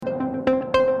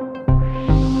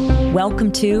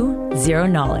Welcome to Zero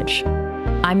Knowledge.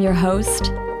 I'm your host,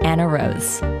 Anna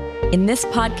Rose. In this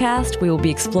podcast, we will be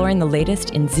exploring the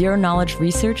latest in zero-knowledge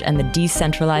research and the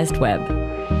decentralized web,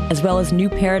 as well as new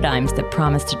paradigms that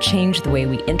promise to change the way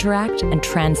we interact and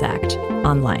transact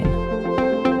online.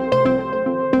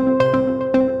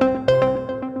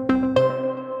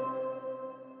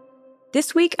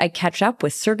 This week, I catch up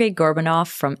with Sergey Gorbanov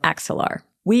from Axelar.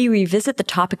 We revisit the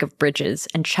topic of bridges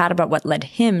and chat about what led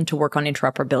him to work on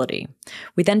interoperability.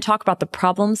 We then talk about the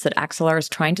problems that Axelar is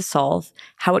trying to solve,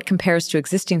 how it compares to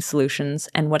existing solutions,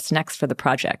 and what's next for the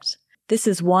project. This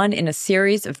is one in a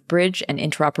series of bridge and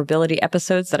interoperability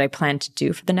episodes that I plan to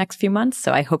do for the next few months,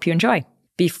 so I hope you enjoy.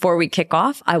 Before we kick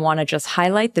off, I want to just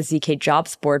highlight the ZK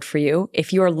jobs board for you.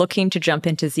 If you are looking to jump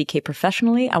into ZK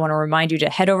professionally, I want to remind you to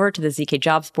head over to the ZK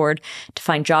jobs board to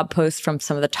find job posts from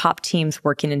some of the top teams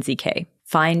working in ZK.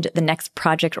 Find the next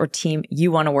project or team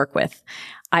you want to work with.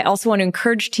 I also want to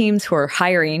encourage teams who are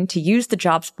hiring to use the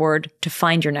jobs board to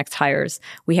find your next hires.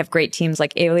 We have great teams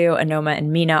like Aleo, Anoma,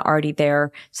 and Mina already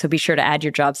there, so be sure to add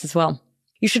your jobs as well.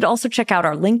 You should also check out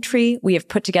our Linktree. We have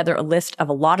put together a list of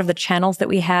a lot of the channels that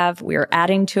we have. We are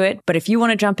adding to it, but if you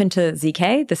want to jump into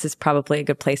ZK, this is probably a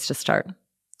good place to start.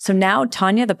 So now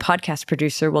Tanya, the podcast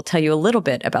producer, will tell you a little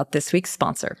bit about this week's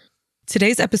sponsor.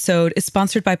 Today's episode is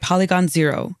sponsored by Polygon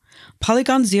Zero.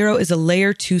 Polygon Zero is a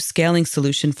layer 2 scaling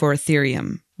solution for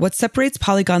Ethereum. What separates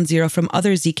Polygon Zero from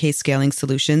other ZK scaling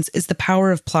solutions is the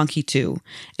power of Plonky 2,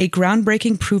 a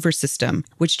groundbreaking prover system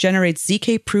which generates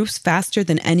ZK proofs faster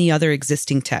than any other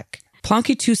existing tech.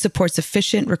 Plonky 2 supports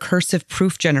efficient recursive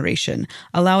proof generation,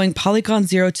 allowing Polygon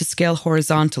Zero to scale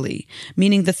horizontally,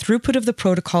 meaning the throughput of the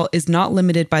protocol is not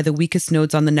limited by the weakest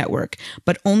nodes on the network,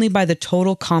 but only by the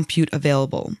total compute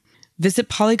available. Visit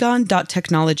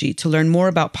polygon.technology to learn more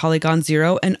about Polygon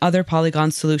Zero and other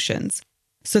Polygon solutions.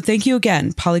 So thank you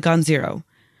again, Polygon Zero.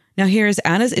 Now here is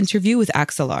Anna's interview with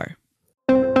Axelar.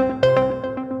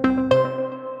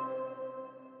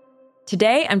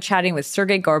 Today, I'm chatting with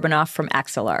Sergey Gorbanov from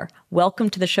Axelar. Welcome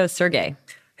to the show, Sergey.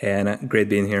 Hey, Anna. Great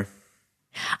being here.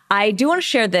 I do want to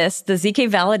share this. The ZK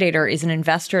Validator is an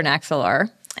investor in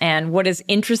Axelar. And what is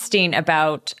interesting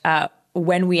about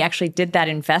when we actually did that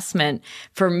investment,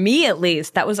 for me at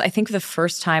least, that was, I think, the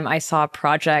first time I saw a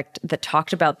project that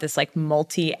talked about this like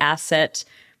multi-asset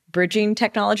bridging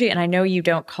technology. And I know you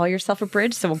don't call yourself a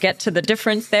bridge, so we'll get to the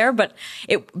difference there. But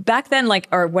back then,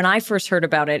 or when I first heard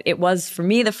about it, it was for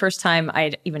me the first time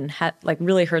I'd even had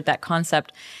really heard that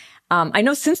concept. I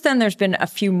know since then there's been a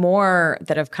few more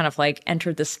that have kind of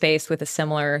entered the space with a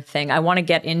similar thing. I want to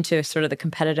get into sort of the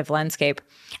competitive landscape.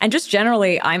 And just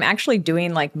generally, I'm actually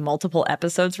doing multiple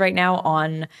episodes right now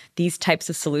on these types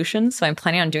of solutions. So I'm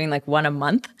planning on doing one a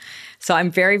month. So I'm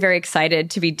very, very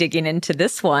excited to be digging into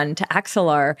this one, to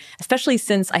Axelar, especially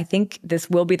since I think this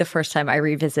will be the first time I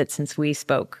revisit since we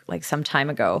spoke some time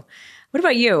ago. What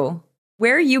about you?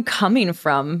 Where are you coming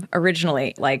from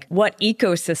originally? What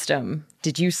ecosystem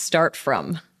did you start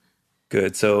from?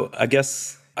 Good. So I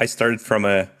guess I started from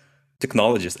a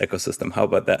technologist ecosystem. How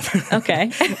about that?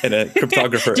 Okay. And a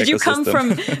cryptographer ecosystem. Did you come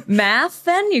from math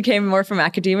then? You came more from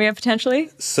academia potentially?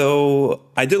 So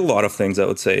I did a lot of things, I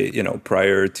would say,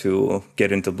 prior to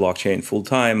get into blockchain full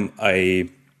time. I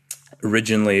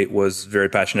originally was very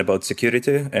passionate about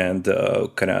security and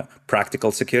kind of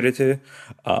practical security.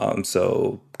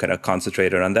 So kind of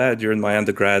concentrated on that during my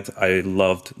undergrad. I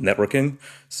loved networking.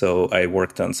 So I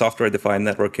worked on software-defined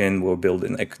networking. We were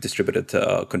building distributed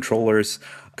controllers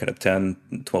kind of 10,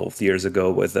 12 years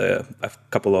ago with a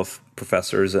couple of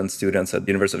professors and students at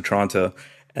the University of Toronto.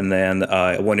 And then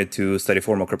I wanted to study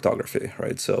formal cryptography,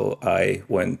 right? So I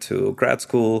went to grad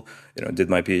school, did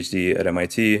my PhD at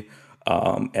MIT.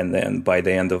 And then by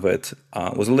the end of it,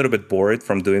 was a little bit bored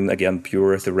from doing, again,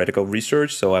 pure theoretical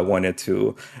research. So I wanted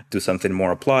to do something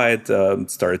more applied,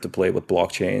 started to play with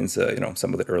blockchains,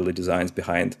 some of the early designs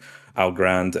behind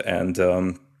Algorand.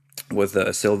 And with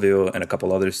Silvio and a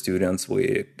couple other students,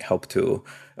 we helped to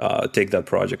take that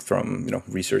project from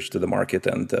research to the market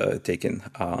and taking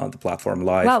the platform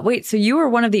live. Wow, wait, so you were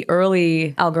one of the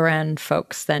early Algorand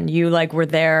folks then? You were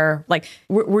there,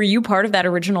 were you part of that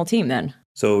original team then?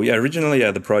 So yeah, originally,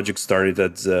 the project started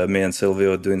as me and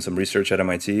Silvio doing some research at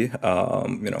MIT,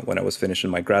 when I was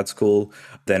finishing my grad school.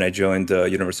 Then I joined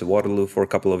University of Waterloo for a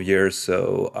couple of years.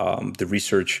 So the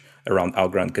research around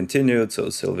Algorand continued. So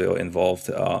Silvio involved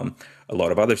a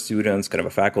lot of other students, kind of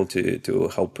a faculty to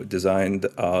help design,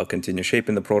 continue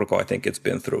shaping the protocol. I think it's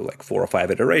been through 4 or 5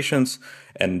 iterations.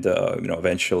 And,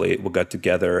 eventually we got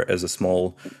together as a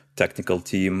small technical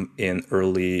team in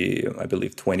early, I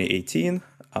believe, 2018.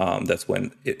 That's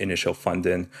when initial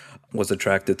funding was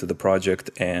attracted to the project.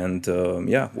 And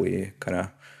we kind of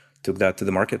took that to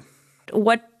the market.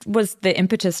 What was the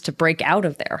impetus to break out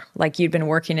of there? Like, you'd been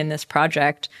working in this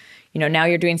project, now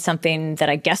you're doing something that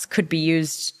I guess could be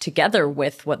used together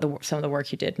with some of the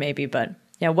work you did maybe, but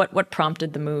what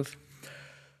prompted the move?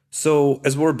 So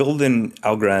as we're building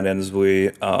Algorand and as we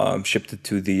shipped it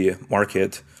to the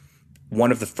market,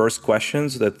 one of the first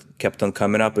questions that kept on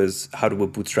coming up is, how do we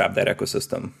bootstrap that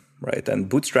ecosystem, right? And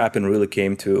bootstrapping really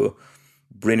came to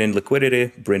bring in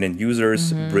liquidity, bring in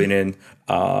users, bring in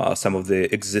some of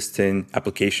the existing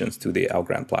applications to the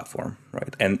Algorand platform,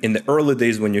 right? And in the early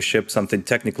days, when you ship something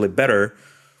technically better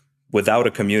without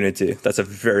a community, that's a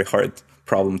very hard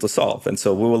problem to solve. And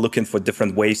so we were looking for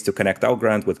different ways to connect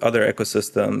Algorand with other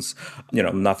ecosystems,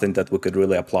 nothing that we could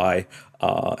really apply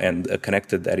and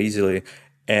connect it that easily.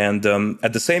 And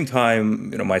at the same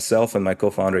time, myself and my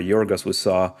co-founder, Yorgos, we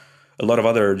saw a lot of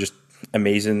other just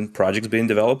amazing projects being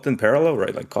developed in parallel,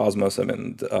 right? Like Cosmos,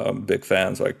 big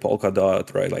fans like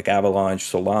Polkadot, right? Like Avalanche,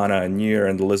 Solana, Near,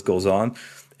 and the list goes on.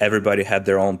 Everybody had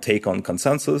their own take on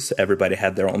consensus. Everybody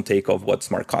had their own take of what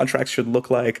smart contracts should look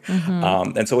like.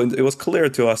 And so it was clear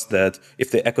to us that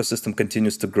if the ecosystem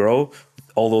continues to grow,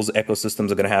 all those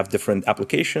ecosystems are going to have different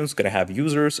applications, going to have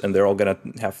users, and they're all going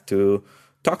to have to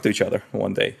talk to each other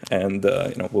one day. And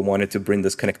we wanted to bring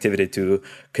this connectivity to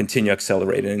continue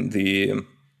accelerating the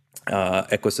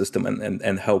ecosystem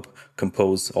and help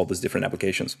compose all these different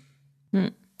applications.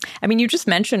 I mean, you just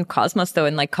mentioned Cosmos, though,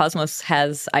 and like Cosmos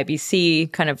has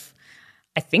IBC kind of,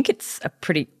 I think it's a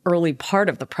pretty early part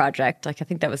of the project. Like, I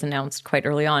think that was announced quite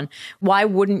early on. Why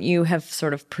wouldn't you have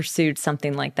sort of pursued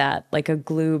something like that, like a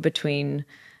glue between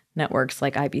networks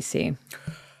like IBC?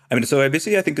 So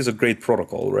IBC, I think, is a great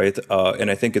protocol, right?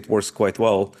 And I think it works quite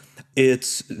well.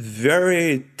 It's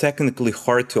very technically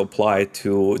hard to apply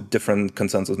to different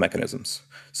consensus mechanisms.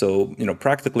 So,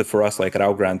 practically for us, like at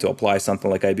Algorand, to apply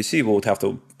something like IBC, we would have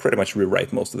to pretty much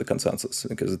rewrite most of the consensus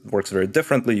because it works very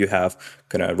differently. You have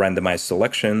kind of randomized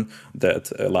selection that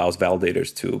allows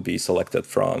validators to be selected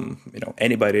from,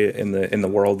 anybody in the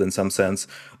world in some sense.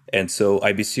 And so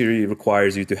IBC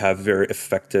requires you to have very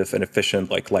effective and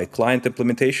efficient light client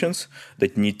implementations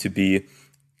that need to be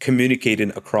communicating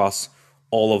across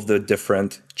all of the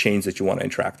different chains that you want to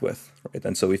interact with, right?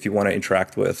 And so if you want to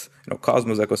interact with,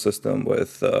 Cosmos ecosystem,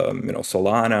 with,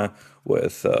 Solana,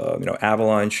 with,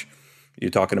 Avalanche, you're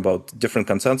talking about different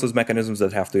consensus mechanisms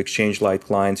that have to exchange light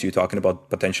clients. You're talking about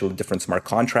potentially different smart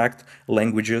contract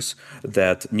languages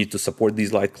that need to support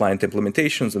these light client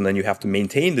implementations. And then you have to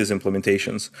maintain these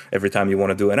implementations every time you want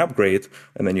to do an upgrade.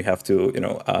 And then you have to,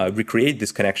 recreate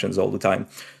these connections all the time.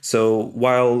 So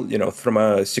while, from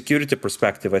a security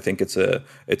perspective, I think it's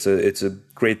a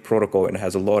great protocol and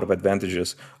has a lot of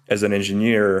advantages. As an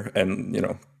engineer and,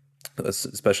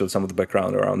 especially some of the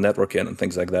background around networking and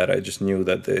things like that, I just knew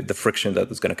that the friction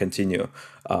that is going to continue,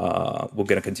 we're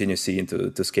going to continue seeing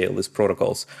to scale these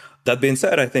protocols. That being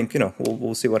said, I think,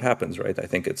 we'll see what happens, right? I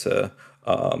think it's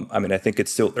I think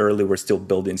it's still early. We're still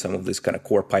building some of these kind of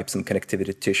core pipes and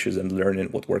connectivity tissues and learning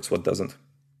what works, what doesn't.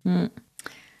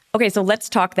 Okay, so let's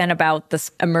talk then about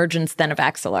this emergence then of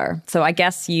Axelar. So I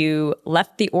guess you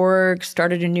left the org,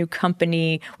 started a new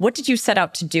company. What did you set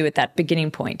out to do at that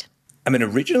beginning point?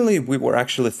 Originally, we were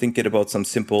actually thinking about some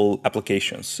simple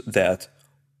applications that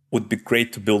would be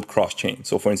great to build cross-chain.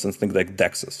 So, for instance, things like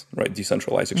DEXs, right?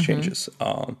 Decentralized exchanges.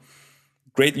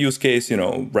 Great use case,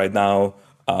 right now,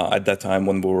 at that time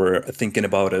when we were thinking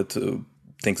about it,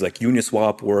 things like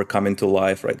Uniswap were coming to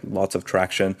life, right? Lots of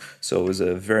traction. So it was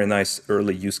a very nice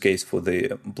early use case for the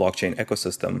blockchain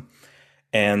ecosystem.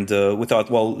 And we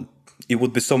thought, well, it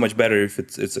would be so much better if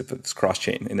it's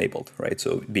cross-chain enabled, right?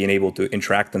 So being able to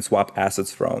interact and swap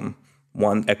assets from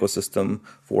one ecosystem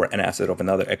for an asset of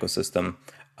another ecosystem,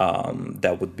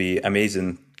 that would be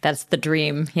amazing. That's the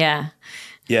dream, yeah.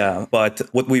 Yeah, but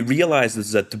what we realized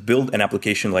is that to build an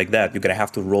application like that, you're going to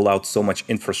have to roll out so much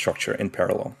infrastructure in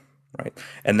parallel. Right.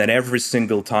 And then every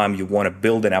single time you want to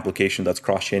build an application that's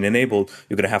cross-chain enabled,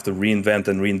 you're going to have to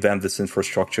reinvent this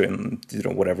infrastructure and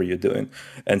whatever you're doing.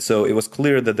 And so it was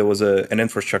clear that there was an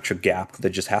infrastructure gap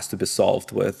that just has to be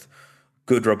solved with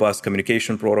good, robust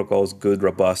communication protocols, good,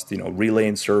 robust,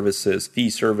 relaying services, fee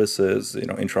services,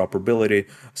 interoperability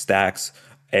stacks,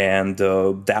 and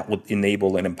that would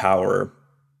enable and empower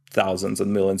thousands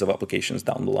and millions of applications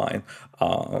down the line.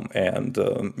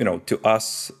 To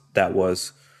us, that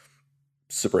was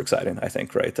super exciting, I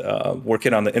think, right?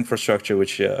 Working on the infrastructure,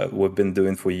 which we've been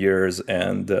doing for years,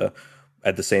 and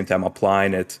at the same time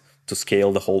applying it to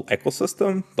scale the whole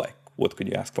ecosystem, what could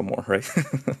you ask for more, right?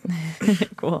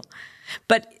 Cool.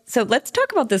 But so let's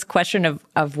talk about this question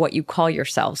of what you call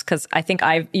yourselves, because I think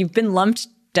you've been lumped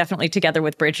definitely together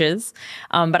with Bridges.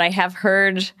 But I have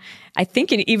heard, I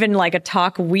think in even like a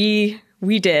talk we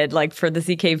did like for the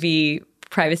ZKV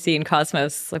Privacy and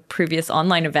Cosmos, like previous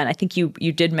online event, I think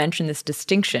you did mention this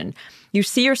distinction. You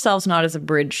see yourselves not as a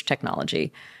bridge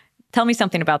technology. Tell me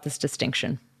something about this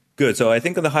distinction. Good. So I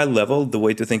think on the high level, the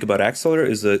way to think about Axelar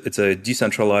is it's a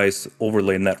decentralized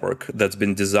overlay network that's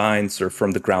been designed sort of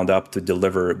from the ground up to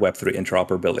deliver Web3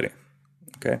 interoperability.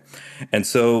 Okay. And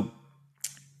so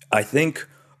I think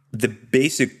the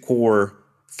basic core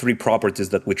three properties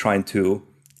that we're trying to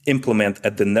implement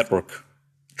at the network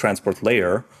transport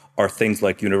layer are things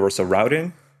like universal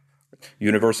routing,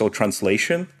 universal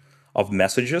translation of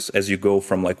messages as you go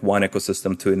from like one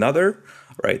ecosystem to another,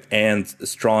 right? And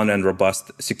strong and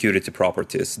robust security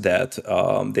properties that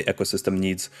the ecosystem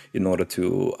needs in order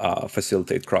to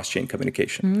facilitate cross-chain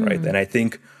communication, right? And I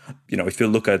think, if you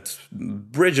look at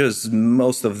bridges,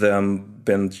 most of them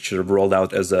been sort of rolled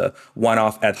out as a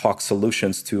one-off ad hoc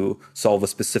solutions to solve a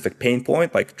specific pain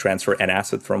point, like transfer an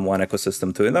asset from one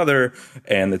ecosystem to another,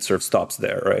 and it sort of stops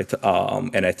there, right?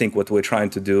 And I think what we're trying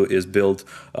to do is build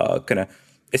kind of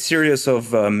a series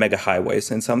of mega highways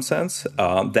in some sense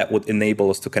that would enable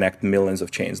us to connect millions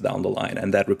of chains down the line.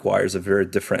 And that requires a very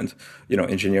different,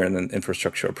 engineering and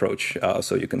infrastructure approach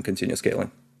so you can continue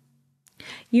scaling.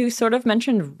 You sort of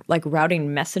mentioned like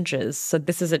routing messages. So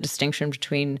this is a distinction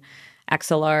between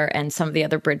Axelar and some of the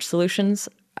other bridge solutions.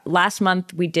 Last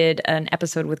month, we did an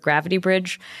episode with Gravity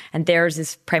Bridge, and theirs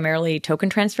is primarily token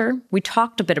transfer. We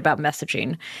talked a bit about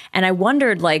messaging. And I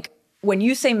wondered, like, when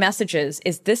you say messages,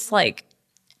 is this like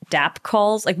DApp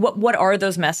calls? Like what are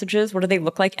those messages? What do they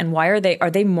look like? And why are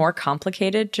they more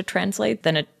complicated to translate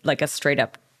than a straight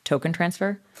up token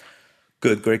transfer?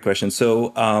 Good, great question.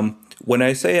 So when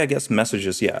I say, I guess,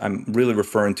 messages, I'm really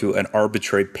referring to an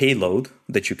arbitrary payload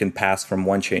that you can pass from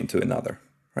one chain to another,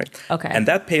 right? Okay. And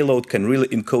that payload can really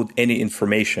encode any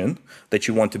information that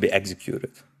you want to be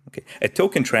executed. Okay. A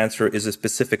token transfer is a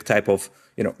specific type of,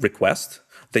 request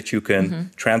that you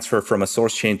can transfer from a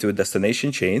source chain to a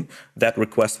destination chain. That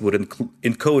request would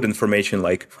encode information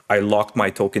like, I locked my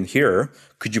token here.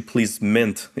 Could you please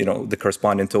mint, the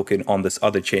corresponding token on this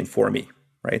other chain for me,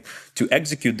 right? To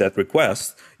execute that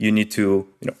request, you need to,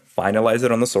 finalize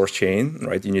it on the source chain,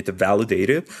 right? You need to validate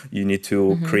it. You need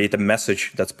to create a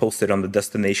message that's posted on the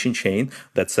destination chain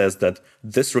that says that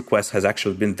this request has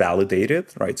actually been validated,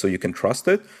 right? So you can trust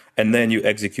it. And then you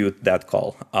execute that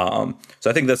call. So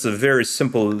I think that's a very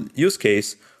simple use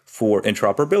case for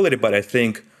interoperability, but I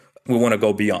think we want to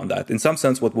go beyond that. In some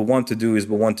sense, what we want to do is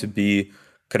we want to be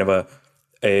kind of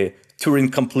a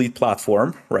Turing complete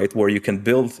platform, right, where you can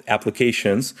build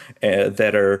applications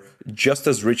that are just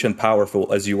as rich and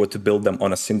powerful as you were to build them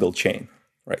on a single chain,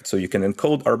 right? So you can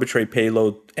encode arbitrary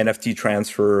payload, NFT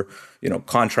transfer,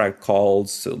 contract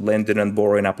calls, lending and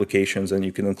borrowing applications, and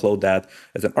you can encode that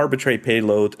as an arbitrary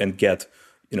payload and get,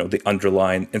 the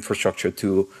underlying infrastructure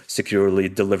to securely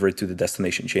deliver it to the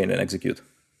destination chain and execute.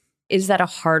 Is that a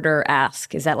harder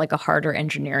ask? Is that like a harder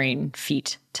engineering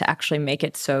feat to actually make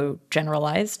it so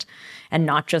generalized and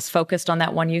not just focused on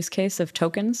that one use case of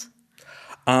tokens?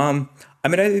 I'm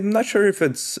not sure if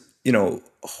it's,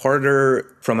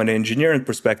 harder from an engineering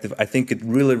perspective. I think it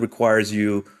really requires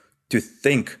you to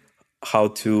think how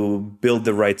to build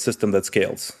the right system that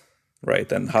scales, right?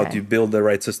 And how to build the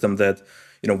right system that,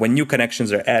 when new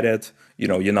connections are added,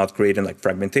 you're not creating like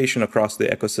fragmentation across the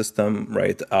ecosystem,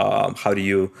 right? How do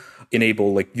you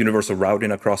enable like universal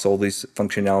routing across all these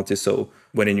functionalities? So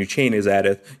when a new chain is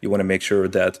added, you want to make sure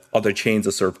that other chains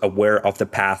are sort of aware of the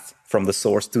path from the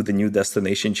source to the new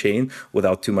destination chain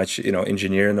without too much,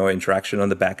 engineering or interaction on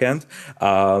the back end.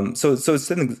 So it's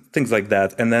things like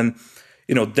that. And then,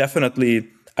 definitely,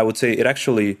 I would say it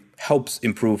actually helps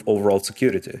improve overall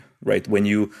security, right? When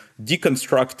you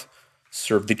deconstruct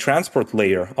sort of the transport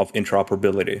layer of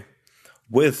interoperability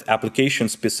with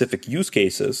application-specific use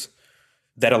cases,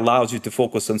 that allows you to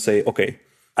focus and say, okay,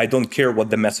 I don't care what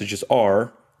the messages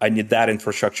are. I need that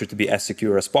infrastructure to be as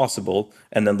secure as possible.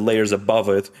 And then layers above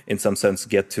it, in some sense,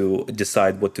 get to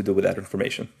decide what to do with that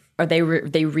information. Or they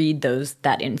read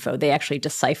that info. They actually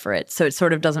decipher it. So it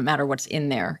sort of doesn't matter what's in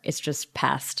there. It's just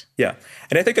passed. Yeah.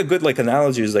 And I think a good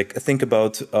analogy is think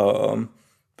about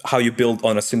how you build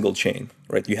on a single chain,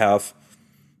 right? You have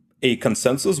a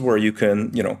consensus where you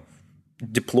can,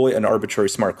 deploy an arbitrary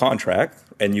smart contract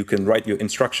and you can write your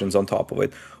instructions on top of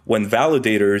it. When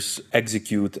validators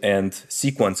execute and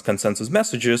sequence consensus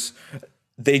messages,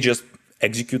 they just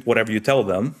execute whatever you tell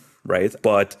them, right?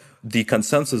 But the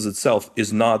consensus itself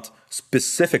is not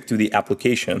specific to the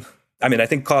application. I mean, I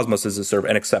think Cosmos is a sort of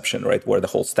an exception, right, where the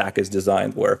whole stack is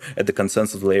designed, where at the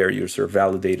consensus layer, you're sort of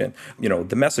validating,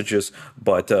 the messages.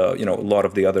 But, a lot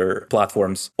of the other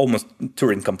platforms almost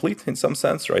Turing complete in some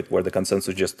sense, right, where the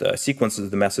consensus just sequences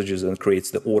the messages and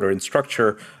creates the order and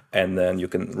structure, and then you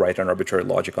can write an arbitrary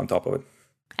logic on top of it.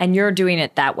 And you're doing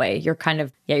it that way. You're kind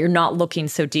of, you're not looking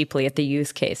so deeply at the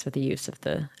use case with the use of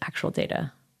the actual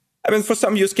data. I mean, for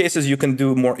some use cases, you can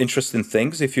do more interesting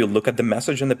things if you look at the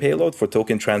message and the payload. For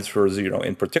token transfers,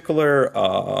 in particular,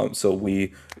 so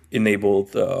we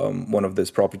enabled one of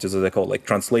these properties that I call like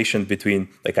translation between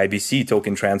like IBC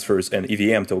token transfers and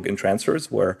EVM token transfers,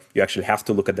 where you actually have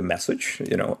to look at the message,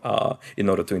 in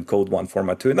order to encode one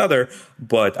format to another.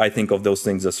 But I think of those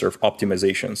things as sort of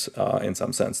optimizations in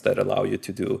some sense that allow you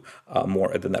to do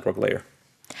more at the network layer.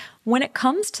 When it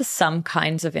comes to some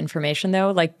kinds of information,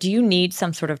 though, like, do you need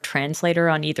some sort of translator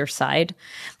on either side?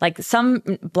 Like, some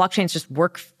blockchains just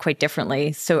work quite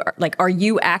differently. So, like, are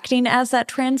you acting as that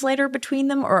translator between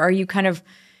them? Or are you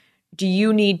do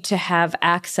you need to have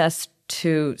access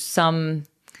to some,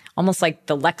 almost like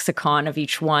the lexicon of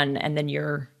each one, and then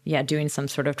you're, doing some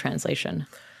sort of translation?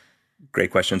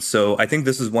 Great question. So I think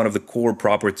this is one of the core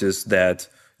properties that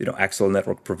Axelar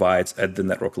Network provides at the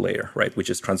network layer, right,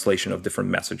 which is translation of different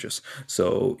messages.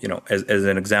 So, as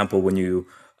an example, when you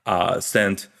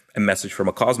send a message from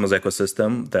a Cosmos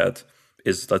ecosystem that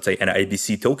is, let's say, an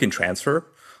IBC token transfer,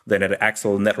 then at an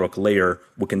Axelar Network layer,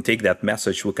 we can take that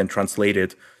message, we can translate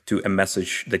it to a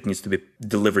message that needs to be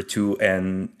delivered to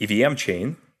an EVM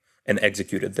chain and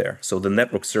execute it there. So the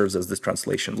network serves as this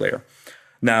translation layer.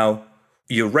 Now,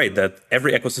 you're right that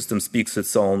every ecosystem speaks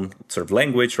its own sort of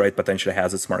language, right? Potentially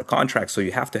has its smart contract. So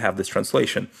you have to have this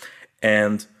translation.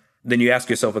 And then you ask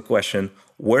yourself a question,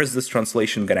 where's this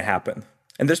translation going to happen?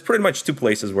 And there's pretty much two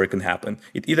places where it can happen.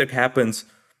 It either happens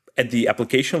at the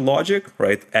application logic,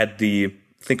 right?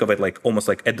 Think of it like almost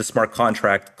like at the smart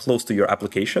contract close to your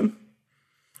application,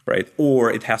 right?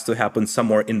 Or it has to happen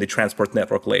somewhere in the transport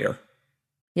network layer.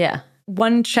 Yeah.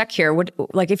 One check here,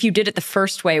 if you did it the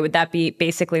first way, would that be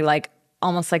basically like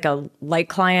almost like a light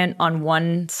client on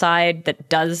one side that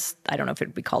does, I don't know if it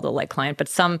would be called a light client, but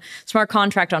some smart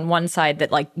contract on one side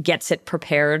that like gets it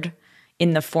prepared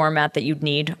in the format that you'd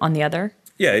need on the other?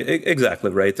 Yeah, exactly,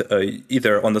 right.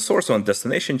 Either on the source or on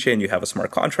destination chain, you have a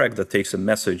smart contract that takes a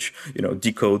message,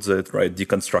 decodes it, right,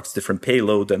 deconstructs different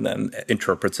payload, and then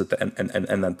interprets it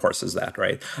and then parses that,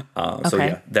 right? So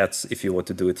yeah, that's if you were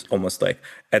to do it almost like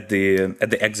at the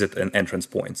exit and entrance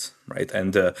points, right?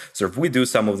 And sort of we do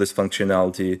some of this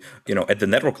functionality, at the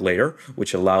network layer,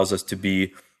 which allows us to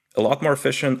be a lot more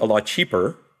efficient, a lot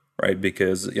cheaper, right?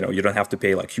 Because, you don't have to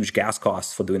pay like huge gas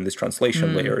costs for doing these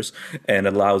translation layers, and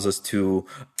allows us to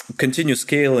continue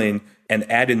scaling and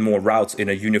add in more routes in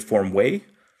a uniform way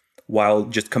while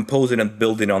just composing and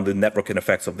building on the networking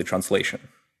effects of the translation,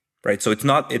 right? So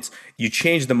you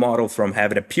change the model from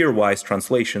having a peer-wise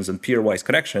translations and peer-wise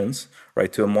connections,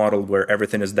 right, to a model where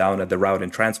everything is down at the route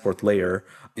and transport layer.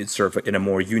 It's sort of in a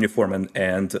more uniform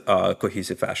and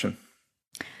cohesive fashion.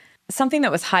 Something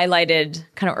that was highlighted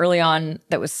kind of early on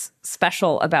that was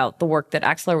special about the work that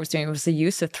Axelar was doing was the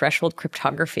use of threshold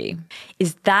cryptography.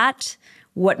 Is that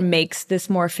what makes this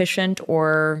more efficient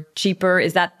or cheaper?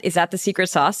 Is that the secret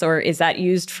sauce, or is that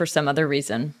used for some other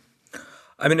reason?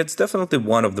 I mean, it's definitely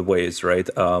one of the ways, right?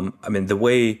 The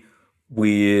way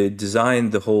we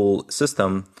designed the whole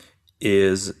system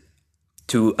is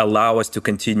to allow us to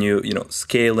continue,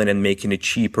 scaling and making it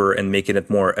cheaper and making it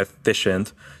more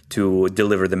efficient to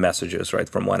deliver the messages, right,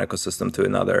 from one ecosystem to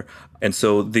another. And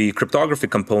so the cryptography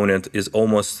component is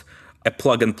almost a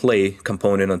plug and play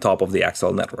component on top of the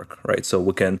Axelar network, right? So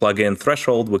we can plug in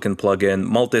threshold, we can plug in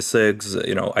multi-sigs.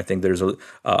 I think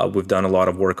we've done a lot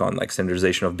of work on like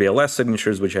standardization of BLS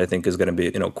signatures, which I think is going to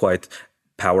be, quite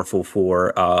powerful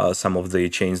for some of the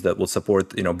chains that will support,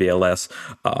 BLS,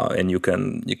 and you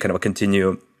kind of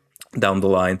continue down the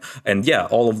line. And yeah,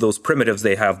 all of those primitives,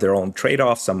 they have their own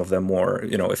trade-offs. Some of them more,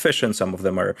 efficient. Some of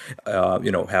them are,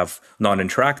 have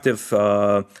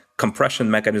non-interactive compression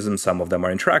mechanisms. Some of them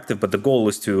are interactive. But the goal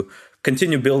is to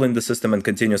continue building the system and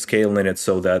continue scaling it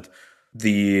so that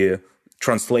the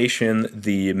translation,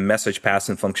 the message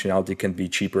passing functionality can be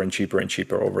cheaper and cheaper and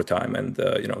cheaper over time. And,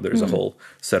 there's a whole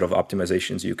set of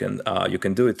optimizations you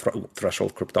can do it.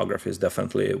 Threshold cryptography is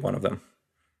definitely one of them.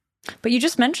 But you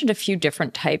just mentioned a few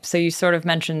different types. So you sort of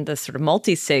mentioned the sort of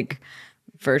multi-sig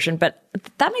version, but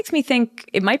that makes me think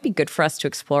it might be good for us to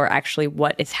explore actually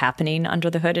what is happening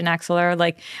under the hood in Axelar.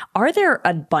 Like, are there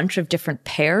a bunch of different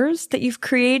pairs that you've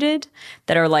created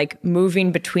that are like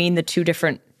moving between the two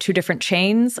different two different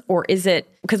chains? Or is it,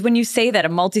 because when you say that a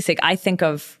multisig, I think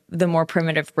of the more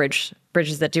primitive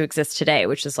bridges that do exist today,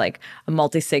 which is like a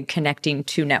multisig connecting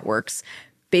two networks,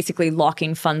 basically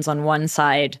locking funds on one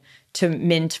side to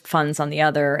mint funds on the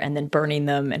other, and then burning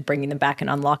them and bringing them back and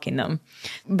unlocking them.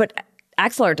 But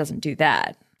Axelar doesn't do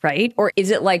that, right? Or is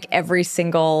it like every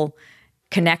single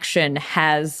connection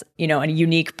has, a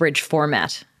unique bridge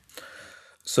format?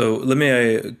 So let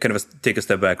me kind of take a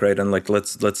step back, right? And like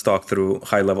let's talk through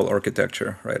high-level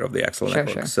architecture, right, of the Axelar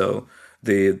network. Sure. So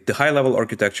the high-level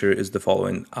architecture is the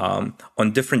following.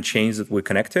 On different chains that we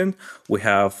connect in, we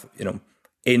have,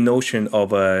 a notion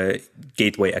of a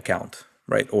gateway account,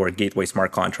 right? Or a gateway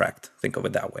smart contract. Think of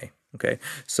it that way. Okay.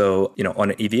 So,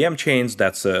 on EVM chains,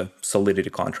 that's a Solidity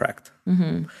contract.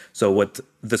 Mm-hmm. So what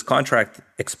this contract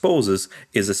exposes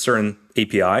is a certain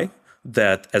API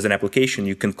that as an application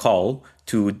you can call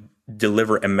to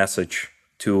deliver a message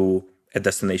to a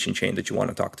destination chain that you want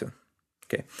to talk to.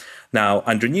 Okay. Now,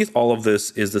 underneath all of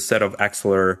this is the set of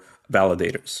Axelar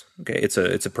validators. Okay. It's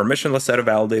a permissionless set of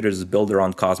validators built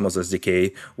around Cosmos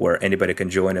SDK, where anybody can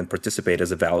join and participate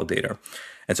as a validator.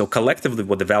 And so collectively,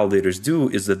 what the validators do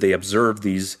is that they observe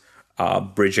these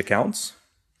bridge accounts,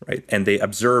 right? And they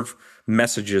observe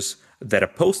messages that are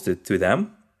posted to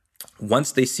them.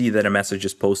 Once they see that a message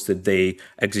is posted, they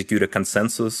execute a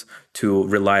consensus to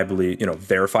reliably,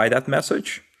 verify that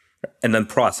message and then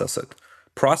process it.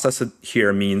 Process it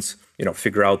here means,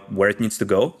 figure out where it needs to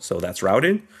go. So that's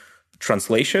routing.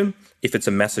 Translation, if it's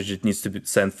a message that needs to be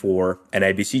sent for an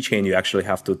IBC chain, you actually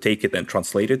have to take it and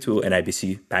translate it to an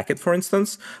IBC packet, for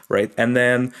instance, right? And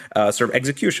then sort of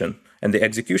execution. And the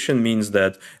execution means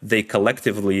that they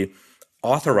collectively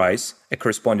authorize a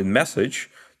corresponding message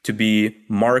to be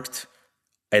marked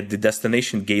at the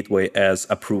destination gateway as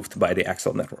approved by the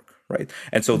Axelar network, right?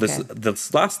 And so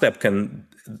this last step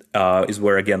is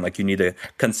where, again, like you need a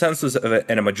consensus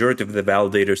and a majority of the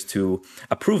validators to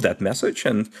approve that message.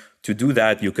 And to do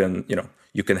that, you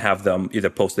can have them either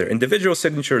post their individual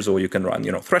signatures, or you can run,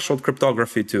 threshold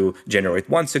cryptography to generate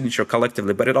one signature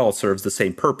collectively, but it all serves the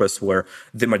same purpose, where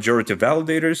the majority of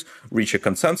validators reach a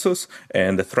consensus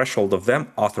and the threshold of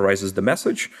them authorizes the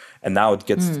message. And now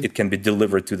it can be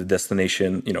delivered to the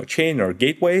destination, chain or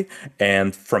gateway.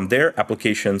 And from there,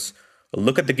 applications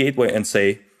look at the gateway and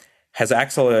say, has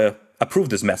Axelar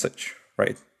approved this message,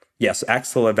 right? Yes,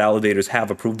 Axelar validators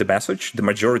have approved the message. The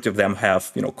majority of them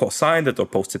have, co-signed it or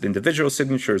posted individual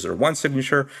signatures or one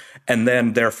signature. And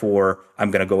then, therefore, I'm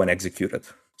going to go and execute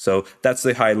it. So that's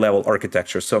the high-level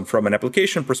architecture. So from an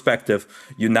application perspective,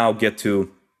 you now get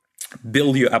to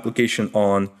build your application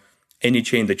on any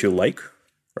chain that you like,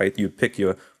 right? You pick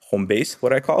your home base,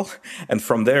 what I call, and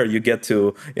from there you get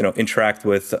to interact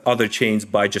with other chains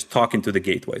by just talking to the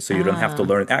gateway. So you don't have to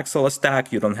learn Axelar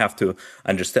stack, you don't have to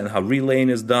understand how relaying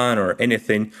is done or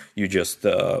anything. You just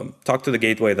talk to the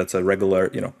gateway. That's a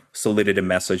regular Solidity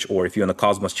message, or if you're on a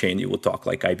Cosmos chain, you will talk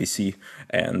like IBC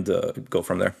and go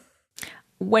from there.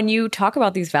 When you talk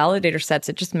about these validator sets,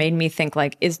 it just made me think,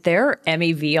 like, is there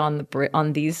MEV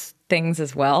on these things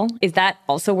as well? Is that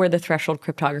also where the threshold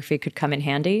cryptography could come in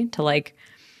handy to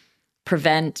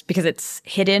prevent, because it's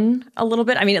hidden a little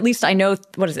bit? I mean, at least I know,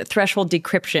 threshold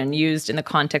decryption used in the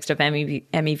context of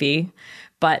MEV,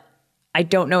 but I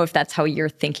don't know if that's how you're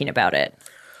thinking about it.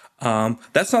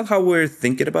 That's not how we're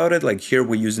thinking about it. Like here,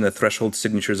 we're using the threshold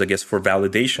signatures, I guess, for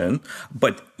validation.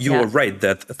 But you are right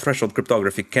that threshold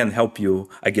cryptography can help you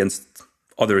against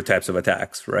other types of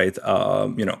attacks, right?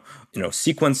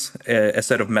 Sequence a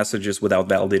set of messages without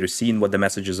validators seeing what the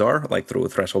messages are, like through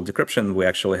threshold decryption. We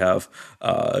actually have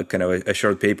kind of a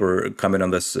short paper coming on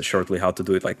this shortly, how to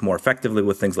do it like more effectively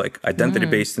with things like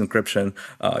identity-based encryption.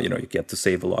 You get to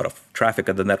save a lot of traffic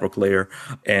at the network layer.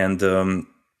 And,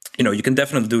 you can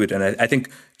definitely do it. And I think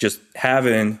just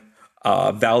having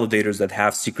validators that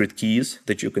have secret keys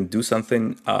that you can do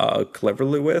something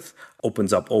cleverly with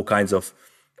opens up all kinds of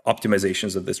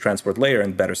optimizations of this transport layer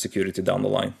and better security down the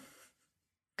line.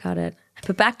 Got it.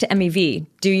 But back to MEV,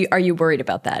 are you worried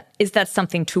about that? Is that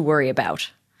something to worry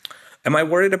about? Am I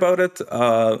worried about it?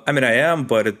 I am,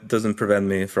 but it doesn't prevent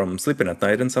me from sleeping at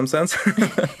night in some sense.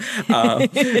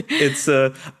 It's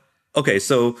okay.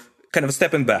 So kind of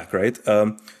stepping back, right?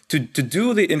 To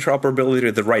do the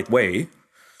interoperability the right way,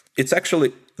 it's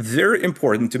actually very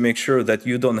important to make sure that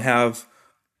you don't have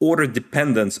order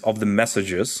dependence of the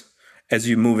messages as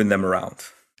you moving them around.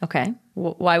 Okay.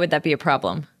 Why would that be a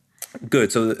problem?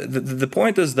 Good. So the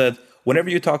point is that whenever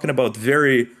you're talking about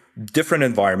very different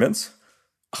environments,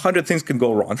 100 things can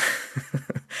go wrong.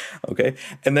 Okay.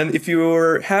 And then if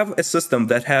you have a system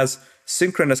that has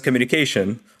synchronous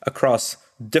communication across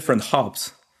different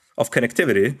hubs of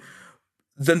connectivity,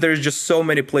 then there's just so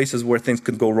many places where things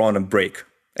could go wrong and break.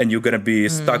 And you're going to be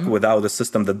stuck without a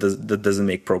system that doesn't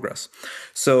make progress.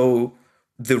 So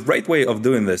the right way of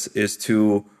doing this is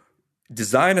to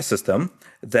design a system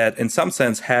that in some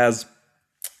sense has,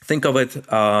 think of it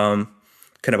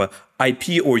kind of a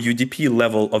IP or UDP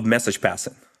level of message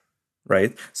passing,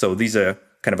 right? So these are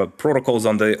kind of protocols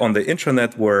on the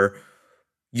internet where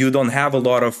you don't have a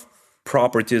lot of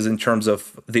properties in terms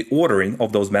of the ordering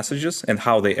of those messages and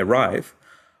how they arrive.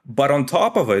 But on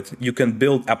top of it, you can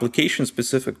build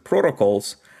application-specific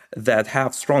protocols that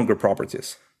have stronger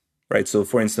properties, right? So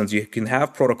for instance, you can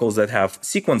have protocols that have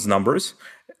sequence numbers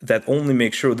that only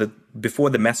make sure that before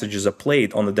the messages are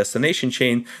played on the destination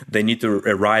chain, they need to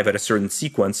arrive at a certain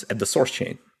sequence at the source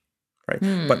chain, right?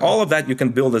 But all of that you can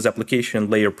build as application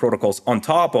layer protocols on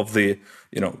top of the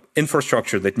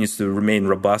infrastructure that needs to remain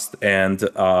robust and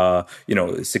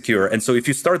secure. And so if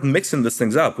you start mixing these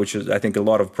things up, which is I think a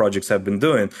lot of projects have been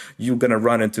doing, you're going to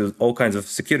run into all kinds of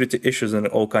security issues and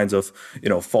all kinds of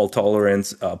fault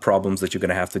tolerance problems that you're going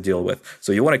to have to deal with.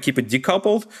 So you want to keep it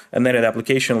decoupled, and then at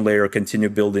application layer continue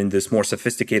building these more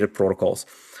sophisticated protocols.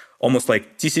 Almost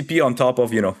like TCP on top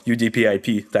of, UDP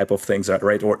IP type of things,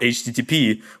 right? Or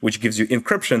HTTP, which gives you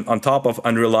encryption on top of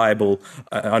unreliable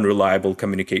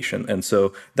communication. And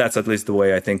so that's at least the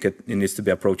way I think it needs to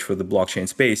be approached for the blockchain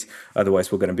space.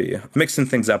 Otherwise, we're going to be mixing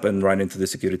things up and run into the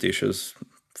security issues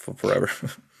forever.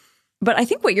 But I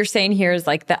think what you're saying here is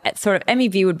like that sort of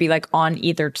MEV would be like on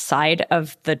either side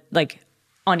of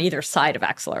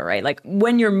Axelar, right? Like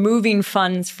when you're moving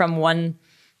funds from one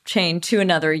chain to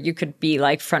another, you could be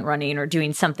like front running or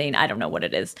doing something. I don't know what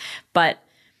it is. But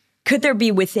could there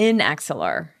be within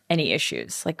Axelar any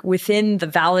issues? Like within the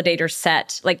validator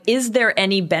set, like is there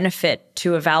any benefit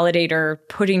to a validator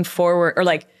putting forward, or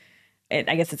like,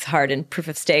 I guess it's hard in proof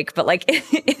of stake, but like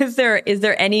is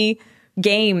there any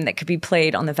game that could be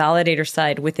played on the validator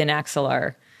side within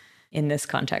Axelar in this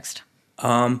context?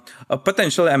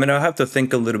 Potentially, I mean, I'll have to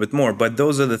think a little bit more, but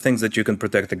those are the things that you can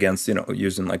protect against,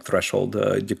 using like threshold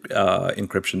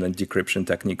encryption and decryption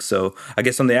techniques. So I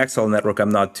guess on the Axelar network, I'm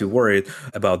not too worried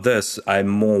about this. I'm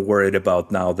more worried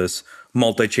about now this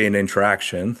multi-chain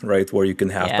interaction, right? Where you can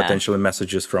have potentially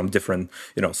messages from different,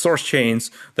 source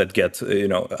chains that get,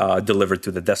 delivered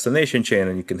to the destination chain,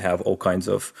 and you can have all kinds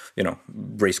of,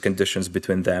 race conditions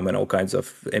between them and all kinds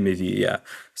of MEV. Yeah.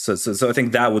 So I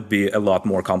think that would be a lot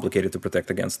more complicated to protect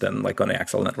against than like on the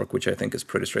Axelar network, which I think is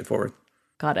pretty straightforward.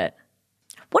 Got it.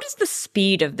 What is the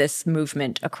speed of this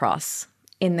movement across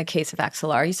in the case of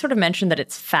Axelar? You sort of mentioned that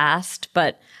it's fast,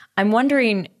 but I'm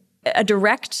wondering, a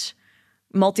direct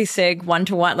multi-sig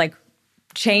one-to-one, like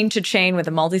chain to chain with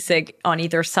a multi-sig on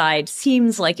either side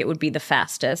seems like it would be the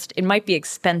fastest. It might be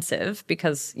expensive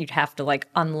because you'd have to like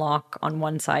unlock on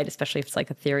one side, especially if it's like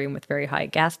Ethereum with very high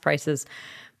gas prices.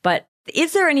 But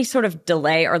is there any sort of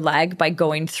delay or lag by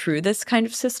going through this kind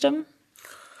of system?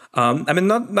 I mean,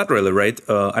 not really, right?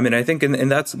 I mean, I think in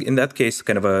that case,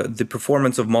 kind of the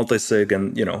performance of multi-sig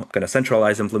and kind of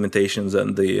centralized implementations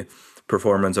and the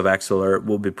performance of Axelar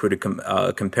will be pretty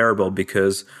comparable,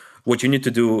 because what you need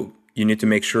to do, you need to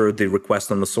make sure the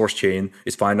request on the source chain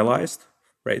is finalized,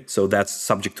 right? So that's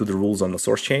subject to the rules on the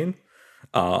source chain.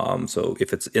 So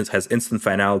if it has instant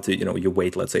finality, you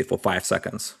wait, let's say, for 5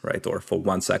 seconds, right? Or for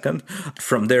 1 second.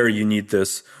 From there, you need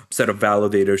this set of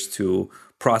validators to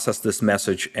process this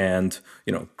message and,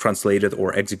 translate it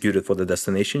or execute it for the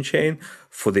destination chain.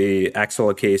 For the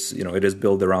Axelar case, it is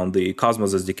built around the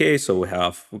Cosmos SDK. So we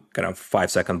have kind of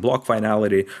 5-second block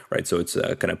finality, right? So it's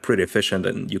kind of pretty efficient,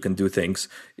 and you can do things,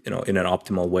 in an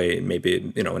optimal way,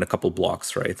 maybe, in a couple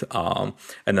blocks, right?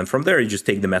 And then from there, you just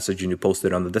take the message and you post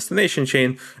it on the destination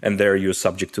chain, and there you're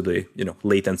subject to the,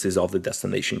 latencies of the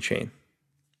destination chain.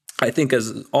 I think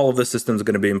as all of the systems are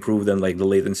going to be improved and like the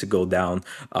latency go down,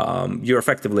 you're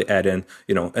effectively adding,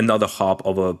 another hop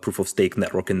of a proof of stake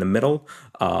network in the middle,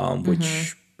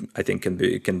 which I think can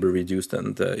be reduced.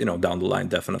 And, down the line,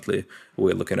 definitely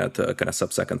we're looking at kind of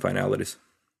sub-second finalities.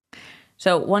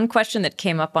 So one question that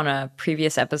came up on a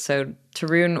previous episode,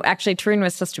 Tarun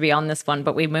was supposed to be on this one,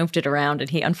 but we moved it around and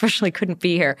he unfortunately couldn't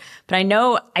be here. But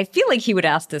I feel like he would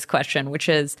ask this question, which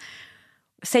is,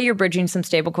 say you're bridging some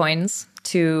stable coins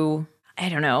to, I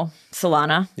don't know,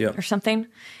 Solana or something,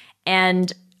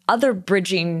 and other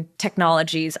bridging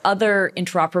technologies, other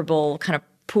interoperable kind of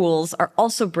pools are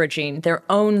also bridging their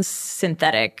own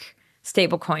synthetic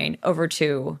stablecoin over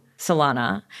to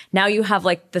Solana. Now you have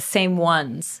like the same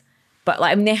ones, but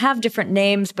they have different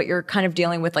names, but you're kind of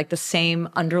dealing with like the same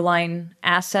underlying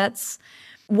assets.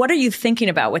 What are you thinking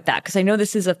about with that? Because I know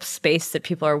this is a space that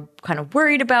people are kind of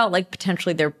worried about, like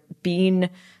potentially there being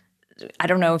I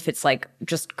don't know if it's like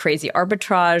just crazy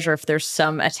arbitrage or if there's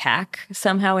some attack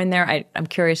somehow in there. I'm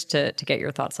curious to get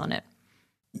your thoughts on it.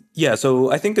 Yeah,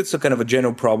 so I think it's a kind of a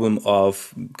general problem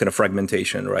of kind of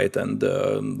fragmentation, right? And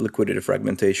liquidity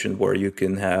fragmentation, where you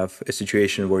can have a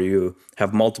situation where you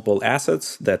have multiple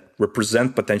assets that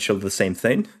represent potentially the same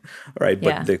thing, right?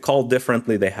 But they call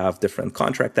differently, they have different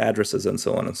contract addresses and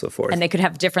so on and so forth. And they could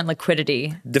have different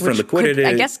liquidity. Different liquidity.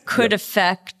 Could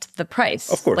affect the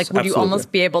price. Of course, like, would absolutely. you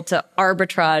almost be able to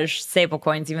arbitrage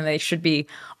stablecoins, even though they should be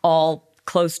all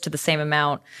close to the same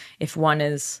amount if one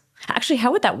is... Actually,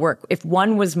 how would that work? If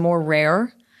one was more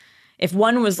rare, if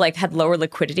one was like had lower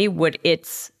liquidity, would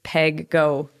its peg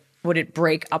would it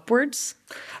break upwards?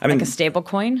 I mean, like a stable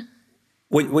coin?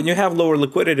 When you have lower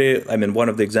liquidity, I mean, one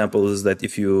of the examples is that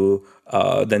if you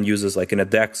then uses like in a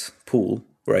DEX pool,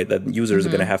 right, that users are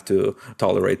going to have to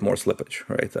tolerate more slippage,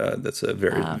 right? That's a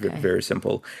very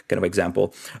simple kind of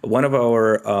example. One of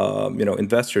our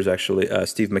investors, actually,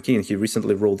 Steve McKean, he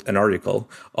recently wrote an article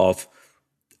of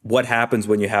what happens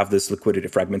when you have this liquidity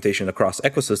fragmentation across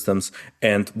ecosystems,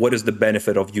 and what is the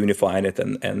benefit of unifying it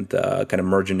and kind of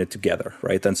merging it together,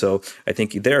 right? And so I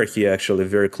think he actually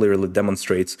very clearly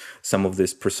demonstrates some of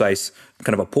these precise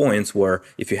kind of a points where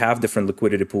if you have different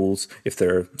liquidity pools, if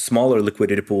they're smaller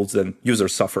liquidity pools, then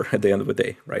users suffer at the end of the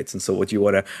day, right? And so what you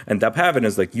want to end up having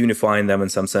is like unifying them in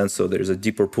some sense, so there's a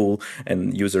deeper pool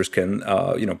and users can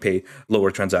pay lower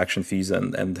transaction fees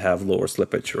and have lower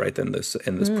slippage, right, in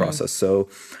this process. So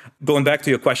going back to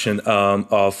your question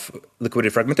of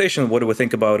liquidity fragmentation, what do we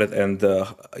think about it, and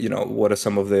what are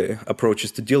some of the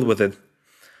approaches to deal with it?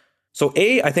 So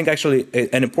I think actually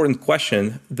an important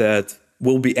question that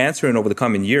we'll be answering over the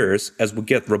coming years as we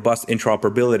get robust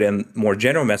interoperability and more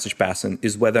general message passing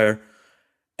is whether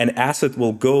an asset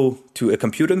will go to a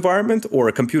compute environment or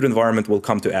a compute environment will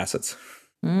come to assets.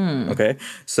 Okay,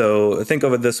 so think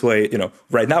of it this way.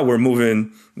 Right now we're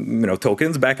moving,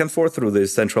 tokens back and forth through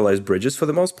these centralized bridges for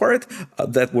the most part.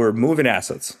 That we're moving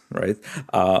assets, right?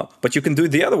 But you can do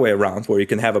it the other way around, where you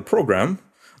can have a program,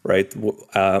 right,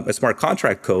 a smart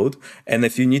contract code, and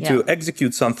if you need to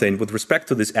execute something with respect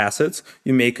to these assets,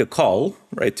 you make a call,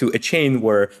 right, to a chain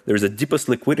where there's the deepest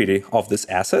liquidity of this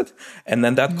asset, and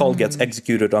then that call gets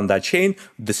executed on that chain.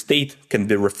 The state can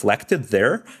be reflected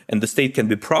there, and the state can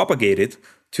be propagated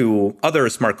to other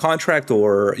smart contract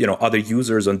or other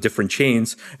users on different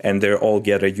chains, and they all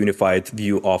get a unified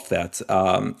view of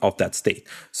that state.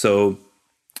 So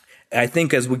I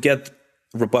think as we get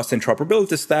robust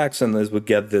interoperability stacks, and as we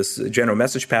get this general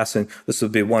message passing, this will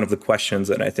be one of the questions.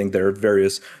 And I think there are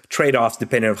various trade-offs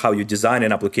depending on how you design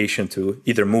an application to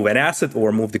either move an asset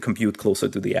or move the compute closer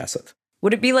to the asset.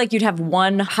 Would it be like you'd have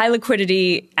one high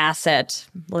liquidity asset?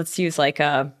 Let's use like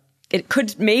it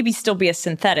could maybe still be a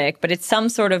synthetic, but it's some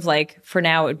sort of like, for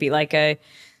now, it would be like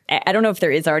I don't know if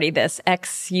there is already this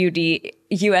XUSD.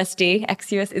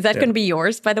 Is that going to be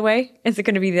yours, by the way? Is it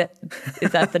going to be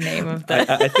is that the name of the?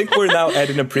 I think we're now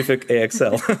adding a prefix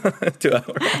AXL to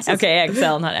our assets. Okay,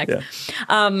 AXL, not X.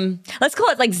 Yeah. Let's call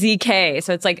it like ZK.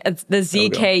 So it's like the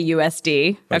ZK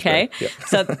USD. Okay. Yeah.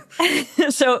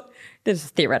 So this is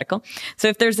theoretical. So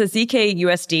if there's a ZK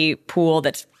USD pool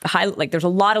that's high, like there's a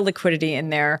lot of liquidity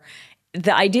in there.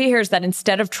 The idea here is that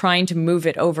instead of trying to move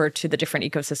it over to the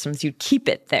different ecosystems, you'd keep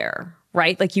it there,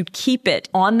 right? Like you'd keep it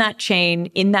on that chain,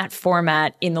 in that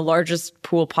format, in the largest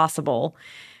pool possible.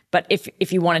 But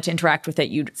if you wanted to interact with it,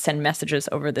 you'd send messages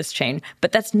over this chain.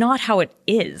 But that's not how it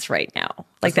is right now.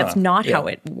 Like that's not how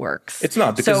it works. It's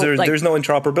not, because there's no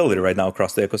interoperability right now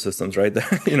across the ecosystems, right?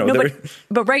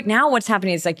 But right now what's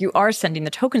happening is like you are sending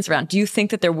the tokens around. Do you think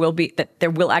that there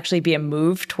will actually be a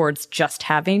move towards just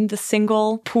having the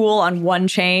single pool on one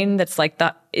chain that's like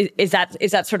that? Is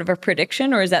that sort of a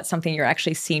prediction, or is that something you're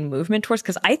actually seeing movement towards?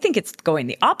 Because I think it's going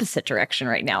the opposite direction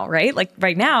right now, right? Like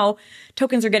right now,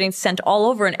 tokens are getting sent all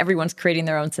over and everyone's creating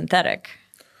their own synthetic.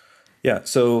 Yeah,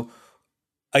 so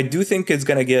I do think it's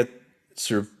going to get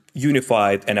sort of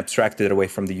unified and abstracted away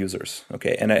from the users.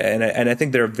 Okay, and I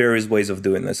think there are various ways of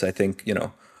doing this. I think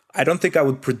I don't think I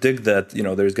would predict that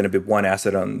there's going to be one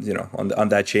asset on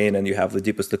that chain and you have the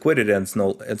deepest liquidity and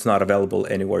it's not available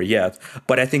anywhere yet.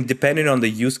 But I think depending on the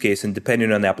use case and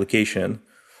depending on the application,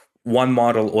 one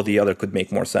model or the other could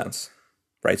make more sense,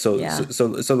 right? So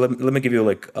let me give you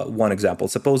like one example.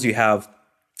 Suppose you have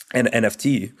an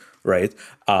NFT, right,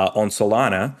 on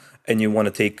Solana, and you want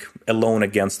to take a loan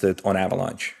against it on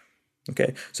Avalanche.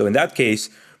 Okay, so in that case,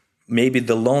 maybe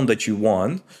the loan that you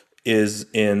want is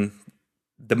in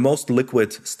the most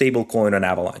liquid stable coin on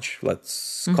Avalanche.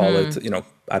 Let's call it,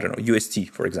 I don't know, UST,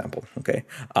 for example. Okay.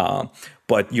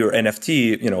 But your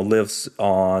NFT, lives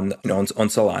on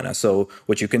Solana. So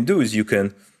what you can do is you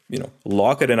can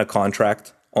lock it in a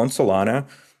contract on Solana.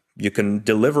 You can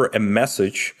deliver a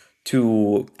message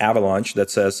to Avalanche that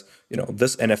says,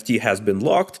 this NFT has been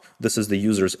locked. This is the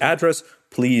user's address.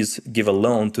 Please give a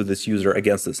loan to this user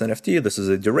against this NFT. This is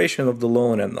the duration of the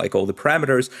loan and like all the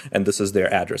parameters, and this is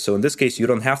their address. So in this case, you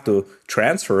don't have to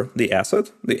transfer the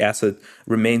asset. The asset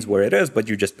remains where it is, but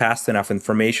you just passed enough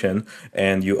information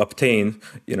and you obtain,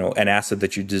 an asset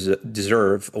that you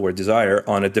deserve or desire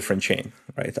on a different chain,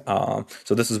 right?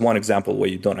 So this is one example where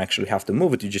you don't actually have to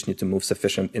move it. You just need to move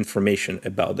sufficient information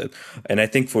about it. And I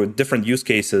think for different use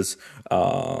cases,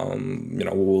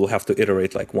 we'll have to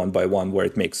iterate like one by one where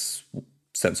it makes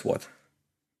sense what.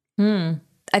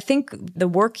 I think the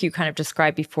work you kind of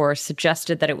described before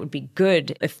suggested that it would be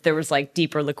good if there was like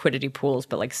deeper liquidity pools,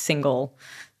 but like single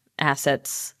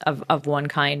assets of one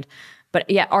kind. But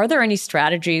yeah, are there any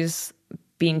strategies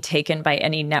being taken by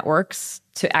any networks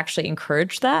to actually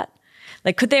encourage that?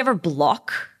 Like, could they ever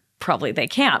block? Probably they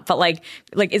can't. But like,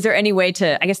 is there any way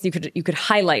to? I guess you could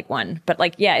highlight one. But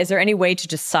like, yeah, is there any way to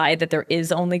decide that there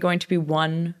is only going to be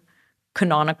one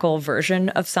canonical version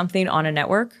of something on a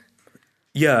network?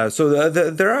 Yeah, so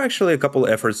there are actually a couple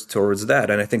of efforts towards that.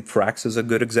 And I think Frax is a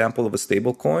good example of a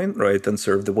stable coin, right? And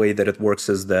sort of the way that it works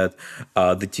is that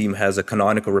the team has a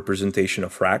canonical representation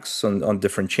of Frax on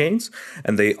different chains.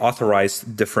 And they authorize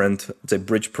different,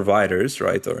 bridge providers,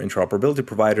 right? Or interoperability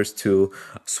providers to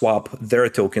swap their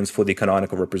tokens for the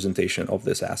canonical representation of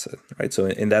this asset, right? So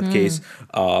in that case,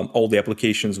 all the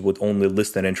applications would only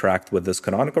list and interact with this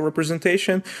canonical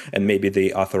representation. And maybe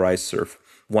they authorize sort of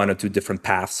one or two different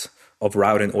paths of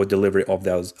routing or delivery of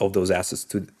those assets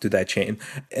to that chain,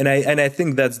 and I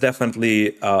think that's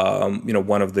definitely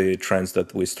one of the trends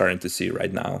that we're starting to see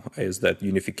right now is that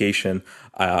unification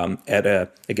at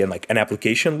like an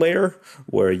application layer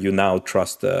where you now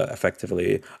trust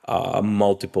effectively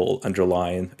multiple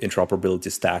underlying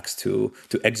interoperability stacks to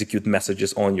execute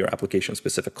messages on your application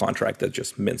specific contract that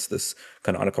just mints this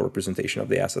canonical representation of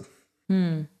the asset.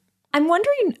 I'm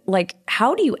wondering, like,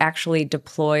 how do you actually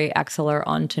deploy Axelar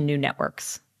onto new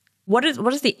networks? What is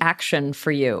the action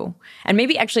for you? And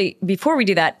maybe actually, before we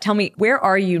do that, tell me, where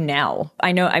are you now?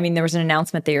 There was an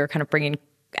announcement that you're kind of bringing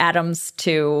Atoms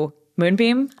to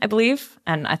Moonbeam, I believe.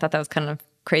 And I thought that was kind of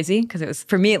crazy because it was,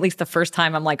 for me at least, the first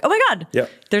time I'm like, oh my God,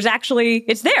 there's actually,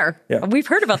 it's there. Yeah. We've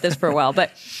heard about this for a while.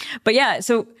 But yeah,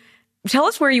 so tell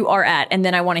us where you are at. And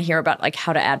then I want to hear about like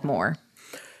how to add more.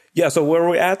 Yeah, so where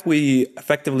we're at, we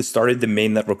effectively started the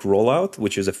main network rollout,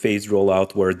 which is a phased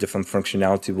rollout where different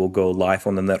functionality will go live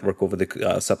on the network over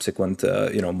the subsequent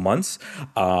months.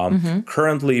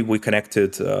 Currently, we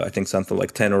connected, I think, something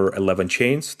like 10 or 11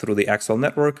 chains through the Axel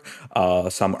network.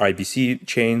 Some IBC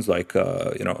chains like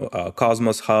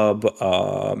Cosmos Hub,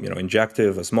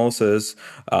 Injective, Osmosis,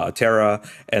 Terra,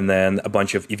 and then a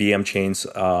bunch of EVM chains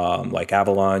like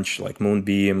Avalanche, like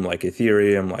Moonbeam, like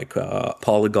Ethereum, like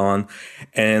Polygon,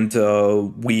 and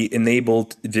we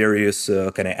enabled various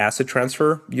kind of asset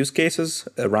transfer use cases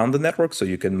around the network. So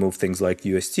you can move things like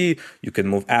UST, you can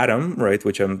move Atom, right,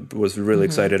 which I was really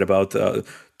excited about,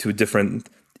 to different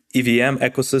EVM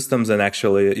ecosystems and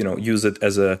actually, use it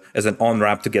as an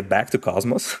on-ramp to get back to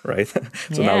Cosmos, right?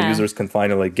 So now users can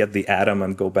finally get the Atom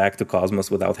and go back to Cosmos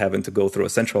without having to go through a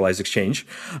centralized exchange.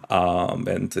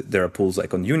 And there are pools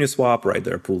like on Uniswap, right?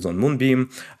 There are pools on Moonbeam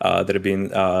that have been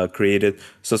created.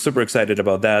 So super excited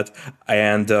about that.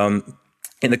 And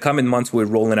in the coming months, we're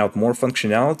rolling out more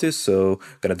functionalities. So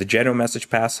kind of the general message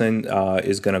passing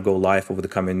is going to go live over the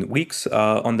coming weeks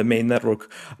on the main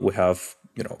network. We have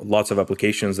lots of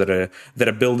applications that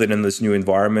are building in this new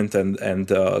environment and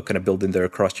kind of building their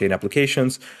cross-chain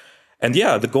applications. And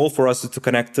yeah, the goal for us is to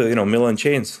connect million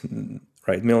chains,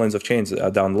 right? Millions of chains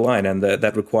down the line, and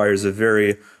that requires a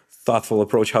very thoughtful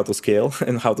approach how to scale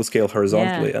and how to scale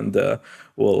horizontally. Yeah. And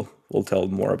we'll tell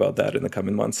more about that in the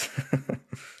coming months.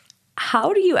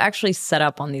 How do you actually set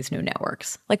up on these new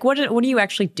networks? Like, what are you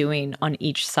actually doing on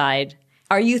each side?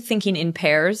 Are you thinking in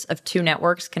pairs of two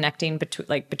networks connecting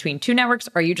between two networks?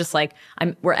 Or are you just like,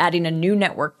 we're adding a new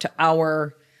network to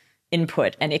our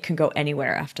input and it can go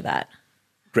anywhere after that?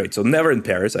 Great. So never in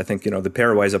pairs. I think, the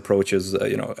pairwise approach is,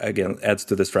 again, adds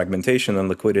to this fragmentation and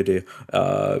liquidity,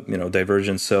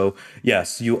 divergence. So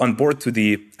yes, you onboard to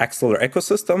the Axelar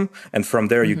ecosystem, and from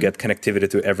there you get connectivity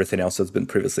to everything else that's been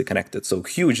previously connected. So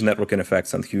huge networking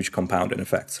effects and huge compounding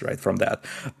effects, right, from that.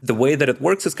 The way that it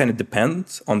works is kind of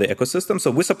depends on the ecosystem.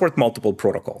 So we support multiple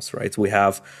protocols, right? We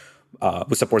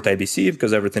support IBC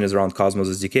because everything is around Cosmos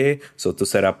SDK. So to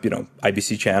set up,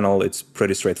 IBC channel, it's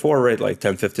pretty straightforward, like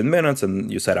 10, 15 minutes, and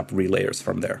you set up relayers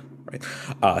from there, right?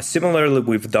 Similarly,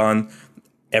 we've done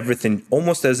everything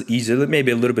almost as easily,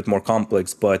 maybe a little bit more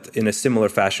complex, but in a similar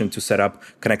fashion to set up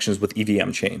connections with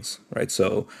EVM chains, right?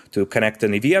 So to connect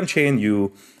an EVM chain,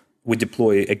 you would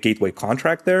deploy a gateway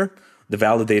contract there. The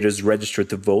validators register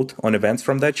to vote on events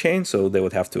from that chain. So they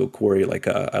would have to query like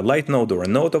a light node or a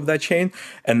node of that chain.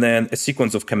 And then a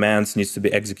sequence of commands needs to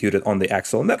be executed on the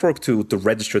Axelar network to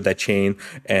register that chain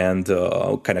and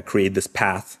kind of create this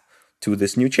path to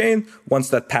this new chain. Once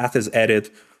that path is added,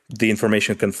 the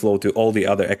information can flow to all the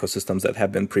other ecosystems that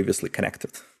have been previously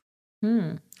connected.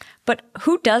 But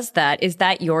who does that? Is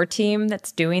that your team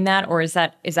that's doing that? Or is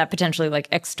that potentially like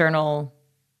external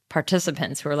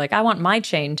participants who are like, I want my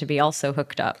chain to be also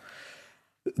hooked up?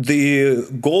 The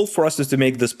goal for us is to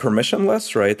make this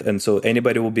permissionless, right? And so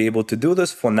anybody will be able to do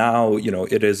this. For now,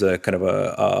 it is a kind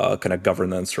of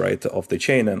governance, right, of the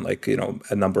chain, and like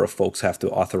a number of folks have to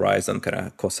authorize and kind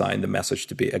of co-sign the message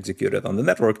to be executed on the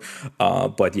network.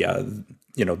 But yeah,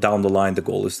 down the line, the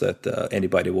goal is that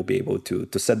anybody will be able to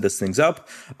set these things up.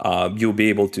 You'll be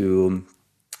able to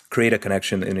create a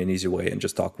connection in an easy way and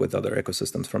just talk with other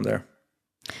ecosystems from there.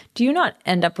 Do you not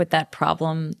end up with that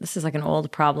problem? This is like an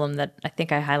old problem that I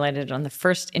think I highlighted on the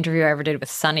first interview I ever did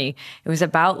with Sunny. It was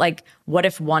about like, what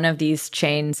if one of these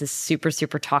chains is super,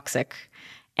 super toxic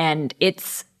and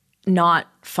it's not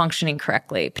functioning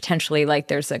correctly? Potentially like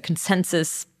there's a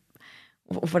consensus,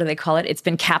 what do they call it? It's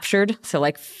been captured. So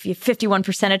like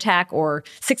 51% attack or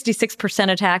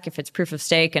 66% attack if it's proof of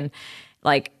stake. And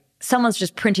like, someone's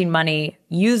just printing money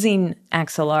using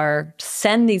Axelar to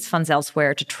send these funds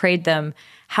elsewhere to trade them.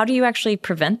 How do you actually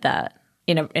prevent that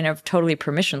in a totally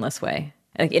permissionless way,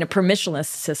 like in a permissionless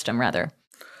system, rather?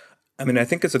 I mean, I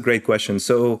think it's a great question.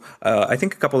 So I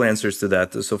think a couple answers to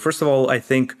that. So first of all, I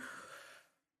think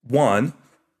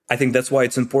that's why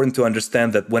it's important to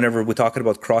understand that whenever we're talking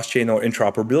about cross-chain or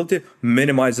interoperability,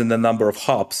 minimizing the number of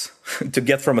hops to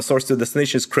get from a source to a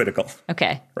destination is critical.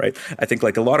 Okay. Right? I think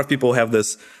like a lot of people have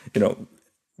this,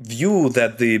 view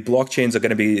that the blockchains are going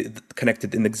to be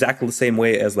connected in exactly the same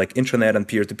way as like intranet and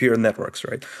peer-to-peer networks,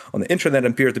 right? On the intranet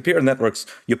and peer-to-peer networks,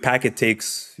 your packet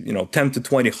takes, 10 to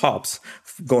 20 hops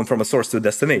going from a source to a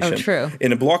destination. Oh, true.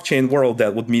 In a blockchain world,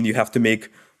 that would mean you have to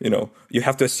make you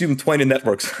have to assume 20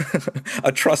 networks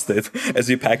are trusted as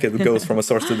your packet goes from a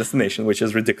source to destination, which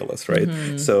is ridiculous, right?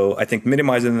 Mm-hmm. So I think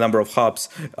minimizing the number of hops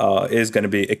is going to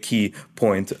be a key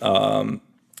point.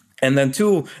 And then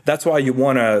two, that's why you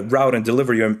want to route and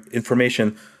deliver your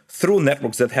information through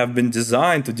networks that have been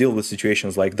designed to deal with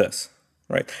situations like this,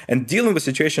 right? And dealing with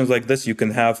situations like this, you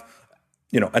can have,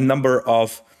 a number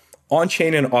of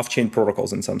on-chain and off-chain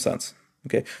protocols in some sense.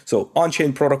 Okay, so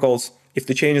on-chain protocols, if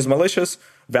the chain is malicious,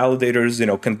 validators,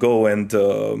 can go and,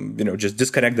 just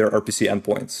disconnect their RPC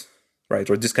endpoints, right?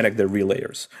 Or disconnect their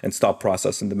relayers and stop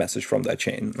processing the message from that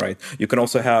chain, right? You can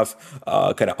also have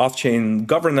kind of off-chain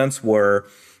governance where,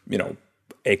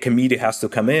 a committee has to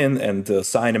come in and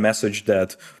sign a message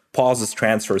that pauses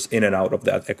transfers in and out of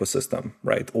that ecosystem,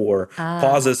 right? Or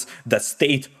pauses the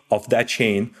state of that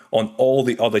chain on all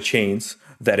the other chains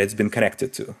that it's been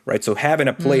connected to, right? So having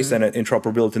a place and an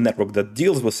interoperability network that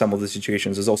deals with some of the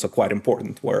situations is also quite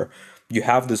important, where you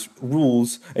have these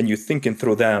rules and you're thinking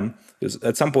through them. Because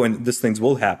at some point, these things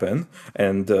will happen,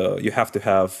 and you have to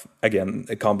have, again,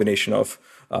 a combination of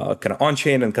kind of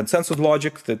on-chain and consensus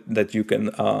logic that you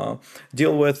can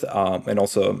deal with, and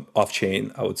also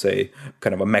off-chain, I would say,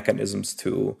 kind of a mechanisms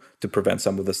to prevent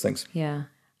some of these things. Yeah.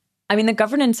 I mean, the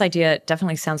governance idea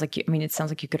definitely sounds like it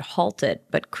sounds like you could halt it,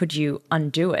 but could you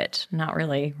undo it? Not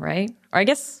really, right? Or I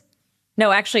guess, no,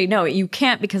 you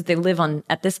can't, because they live on,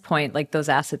 at this point, like those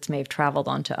assets may have traveled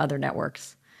onto other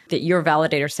networks that your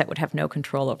validator set would have no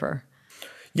control over.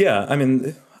 Yeah, I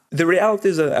mean, the reality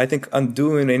is that I think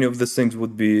undoing any of these things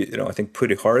would be, I think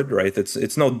pretty hard, right?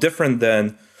 It's no different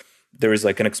than there is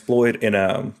like an exploit in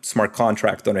a smart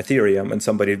contract on Ethereum, and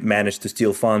somebody managed to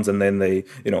steal funds, and then they,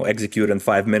 execute in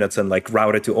 5 minutes and like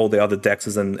route it to all the other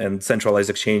DEXs and centralized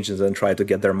exchanges and try to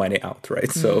get their money out, right?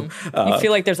 So you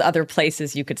feel like there's other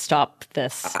places you could stop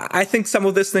this? I think some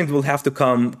of these things will have to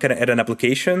come kind of at an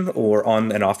application or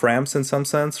on and off ramps in some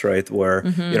sense, right? Where,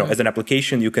 as an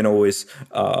application, you can always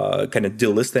kind of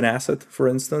delist an asset, for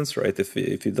instance, right? If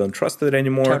you don't trust it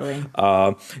anymore.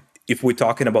 Totally. If we're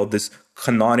talking about this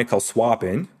canonical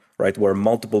swapping, right, where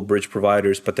multiple bridge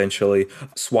providers potentially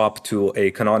swap to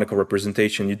a canonical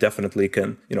representation, you definitely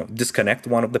can, disconnect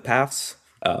one of the paths.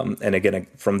 And again,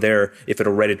 from there, if it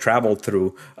already traveled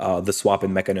through the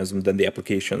swapping mechanism, then the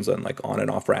applications and like on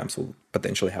and off ramps will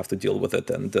potentially have to deal with it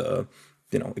and,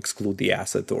 exclude the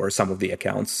asset or some of the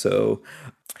accounts. So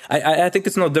I think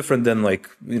it's no different than like,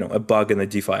 a bug in a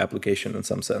DeFi application in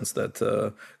some sense, that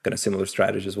kind of similar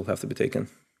strategies will have to be taken.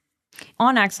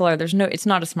 On Axelar, it's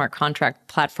not a smart contract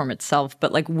platform itself,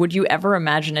 but like, would you ever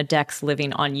imagine a DEX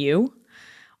living on you?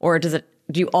 Or do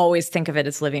you always think of it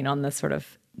as living on the sort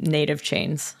of native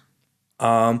chains?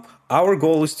 Our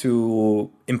goal is to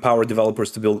empower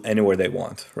developers to build anywhere they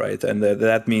want, right? And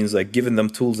that means like giving them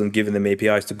tools and giving them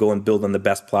APIs to go and build on the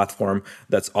best platform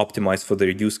that's optimized for their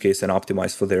use case and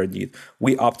optimized for their need.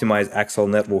 We optimize Axelar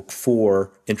Network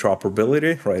for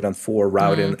interoperability, right? And for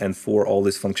routing and for all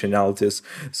these functionalities.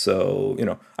 So,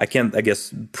 I can't, I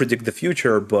guess, predict the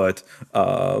future, but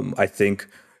I think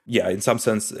in some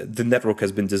sense, the network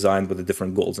has been designed with the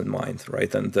different goals in mind,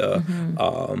 right? And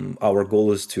our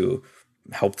goal is to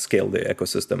help scale the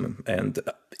ecosystem and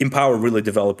empower really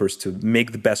developers to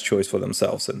make the best choice for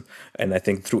themselves. And I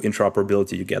think through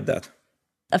interoperability, you get that.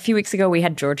 A few weeks ago, we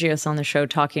had Georgios on the show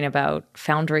talking about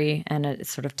Foundry and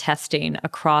sort of testing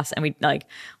across. And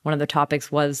one of the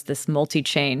topics was this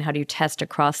multi-chain. How do you test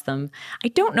across them? I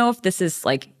don't know if this is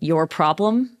like your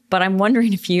problem, but I'm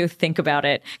wondering if you think about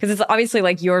it, because it's obviously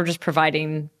like you're just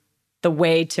providing the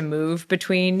way to move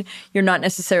between. You're not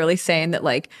necessarily saying that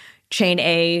like chain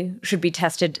A should be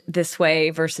tested this way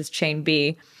versus chain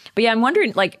B. But yeah, I'm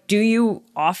wondering, like, do you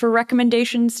offer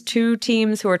recommendations to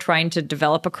teams who are trying to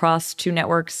develop across two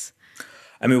networks?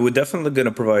 I mean, we're definitely going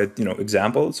to provide,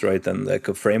 examples, right, and like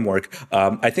a framework.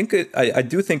 I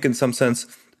do think in some sense,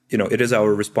 it is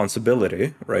our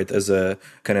responsibility, right, as a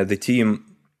kind of the team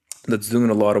that's doing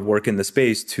a lot of work in the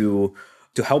space to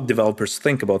help developers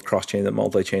think about cross-chain and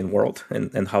multi-chain world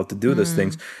and how to do these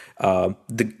things.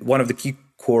 One of the key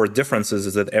core differences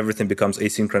is that everything becomes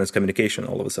asynchronous communication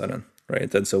all of a sudden,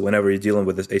 right? And so whenever you're dealing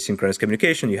with this asynchronous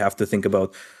communication, you have to think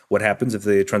about what happens if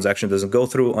the transaction doesn't go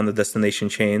through on the destination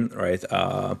chain, right?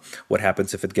 What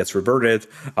happens if it gets reverted?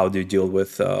 How do you deal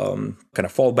with kind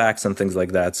of fallbacks and things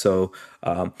like that? So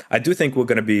I do think we're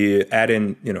going to be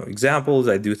adding, examples.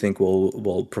 I do think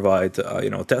we'll provide,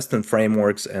 testing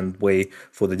frameworks and way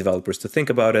for the developers to think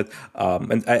about it.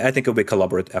 And I think it'll be a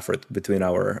collaborative effort between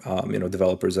our,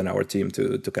 developers and our team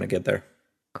to kind of get there.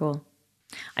 Cool.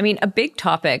 I mean, a big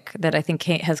topic that I think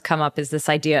has come up is this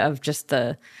idea of just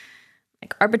the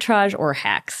arbitrage or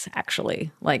hacks, actually.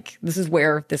 Like, this is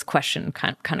where this question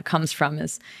kind of comes from,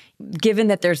 is given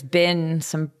that there's been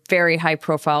some very high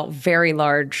profile, very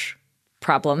large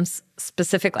problems,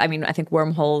 specifically, I mean, I think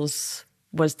Wormholes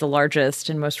was the largest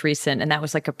and most recent, and that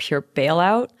was like a pure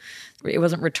bailout. It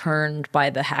wasn't returned by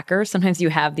the hacker. Sometimes you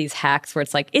have these hacks where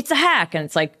it's like, it's a hack, and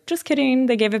it's like, just kidding,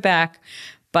 they gave it back.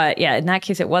 But yeah, in that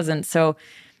case, it wasn't. So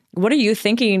what are you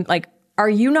thinking? Like, are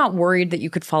you not worried that you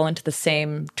could fall into the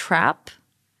same trap?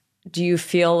 Do you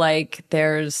feel like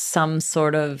there's some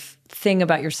sort of thing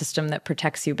about your system that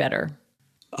protects you better?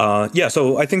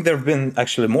 So I think there have been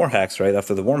actually more hacks, right?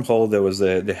 After the Wormhole, there was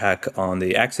the hack on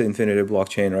the Axie Infinity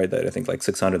blockchain, right? That I think like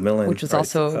 600 million. Which was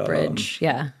also a bridge,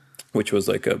 Which was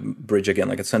like a bridge, again,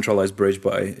 like a centralized bridge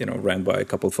ran by a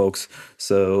couple of folks.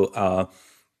 So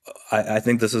I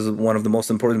think this is one of the most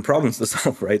important problems to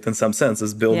solve, right? In some sense,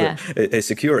 is build a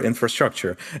secure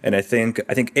infrastructure. And I think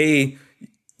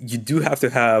you do have to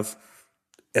have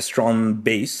a strong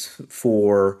base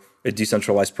for a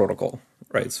decentralized protocol,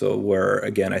 right? So where,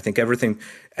 again, I think everything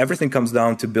comes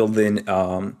down to building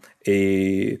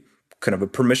a kind of a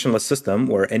permissionless system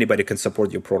where anybody can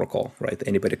support your protocol, right?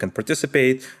 Anybody can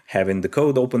participate, having the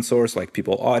code open source, like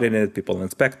people auditing it, people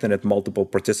inspecting it, multiple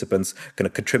participants kind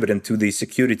of contributing to the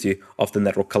security of the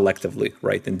network collectively,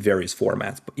 right? In various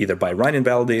formats, either by running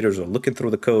validators or looking through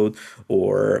the code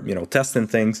or, testing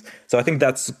things. So I think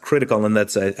that's critical, and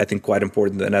that's, I think, quite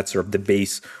important. And that's sort of the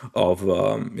base of,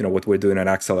 what we're doing at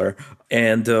Axelar.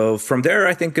 And from there,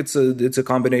 I think it's a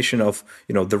combination of,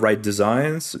 the right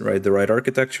designs, right? The right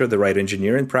architecture, the right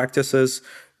engineering practices,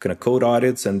 kind of code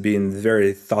audits, and being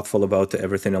very thoughtful about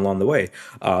everything along the way.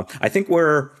 I think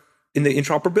we're in the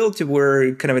interoperability,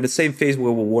 we're kind of in the same phase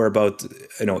where we were about,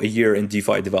 a year in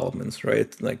DeFi developments,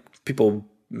 right? Like people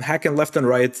hacking left and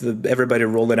right, everybody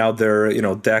rolling out their,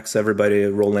 DEX, everybody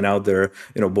rolling out their,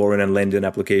 borrowing and lending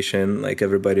application, like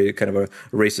everybody kind of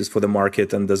races for the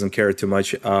market and doesn't care too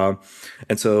much.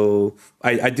 And so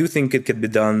I do think it can be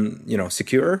done,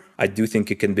 secure. I do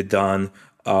think it can be done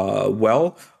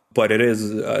well, but it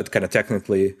is kind of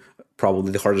technically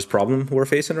probably the hardest problem we're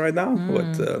facing right now.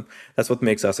 But that's what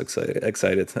makes us excited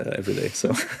every day.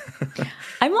 So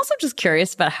I'm also just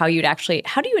curious about how do you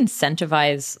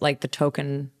incentivize like the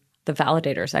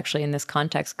validators actually in this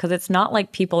context? Because it's not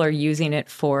like people are using it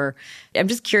for, I'm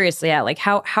just curious, like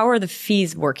how are the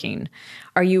fees working?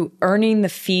 Are you earning the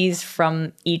fees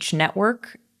from each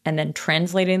network and then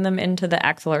translating them into the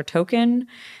Axelar token?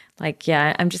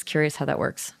 I'm just curious how that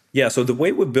works. Yeah, so the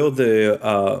way we build the,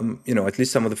 at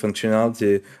least some of the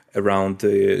functionality around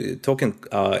the token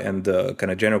and the kind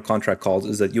of general contract calls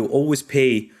is that you always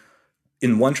pay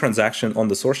in one transaction on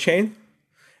the source chain,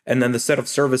 and then the set of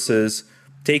services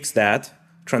takes that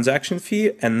transaction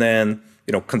fee and then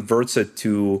converts it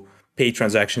to pay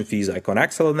transaction fees like on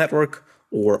Axelar network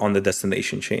or on the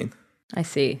destination chain. I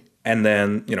see. And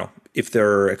then, if there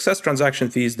are excess transaction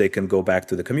fees, they can go back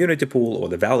to the community pool or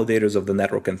the validators of the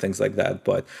network and things like that.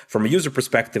 But from a user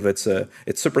perspective, it's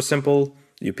super simple.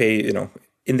 You pay,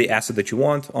 in the asset that you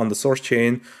want on the source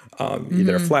chain,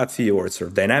 either a flat fee or it's sort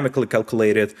of dynamically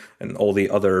calculated, and all the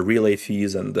other relay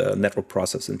fees and the network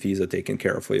processing fees are taken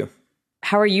care of for you.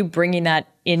 How are you bringing that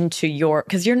into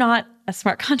because you're not a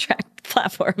smart contract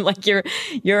platform, like you're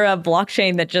a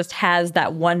blockchain that just has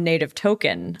that one native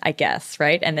token, I guess,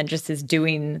 right? And then just is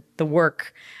doing the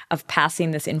work of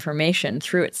passing this information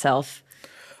through itself.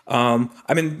 There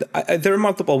are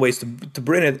multiple ways to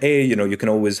bring it. You can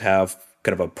always have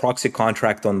kind of a proxy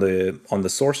contract on the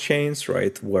source chains,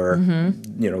 right, where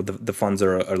the funds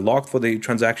are locked for the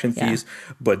transaction fees.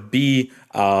 Yeah. But B,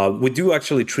 we do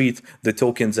actually treat the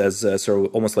tokens as sort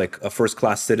of almost like a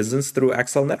first-class citizens through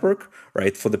Axelar network,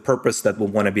 right, for the purpose that we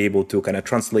want to be able to kind of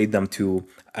translate them to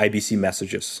IBC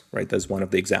messages, right, as one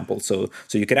of the examples. So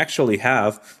you can actually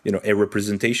have a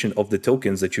representation of the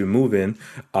tokens that you move in,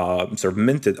 sort of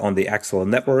minted on the Axelar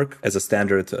network as a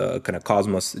standard kind of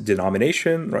Cosmos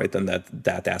denomination, right, and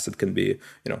that asset can be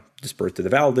dispersed to the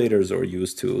validators or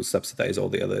used to subsidize all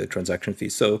the other transaction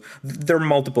fees. So there are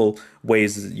multiple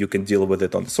ways you can deal with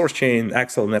it on the source chain,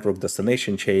 Axelar network,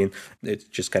 destination chain.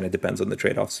 It just kind of depends on the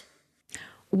trade-offs.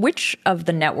 Which of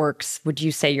the networks would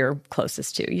you say you're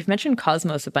closest to? You've mentioned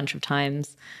Cosmos a bunch of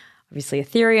times, obviously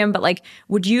Ethereum, but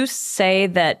would you say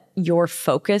that your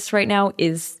focus right now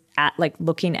is at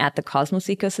looking at the Cosmos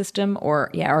ecosystem,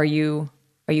 or are you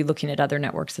looking at other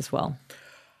networks as well?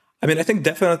 I think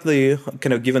definitely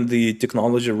kind of given the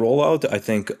technology rollout,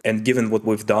 and given what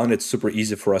we've done, it's super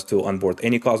easy for us to onboard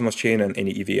any Cosmos chain and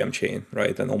any EVM chain,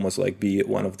 right? And almost be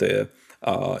one of the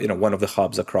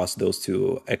hubs across those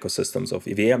two ecosystems of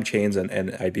EVM chains and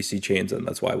IBC chains. And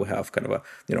that's why we have kind of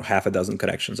half a dozen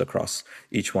connections across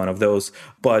each one of those.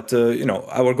 But,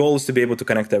 our goal is to be able to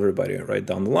connect everybody right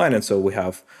down the line. And so we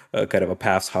have kind of a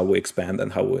path how we expand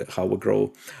and how we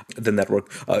grow the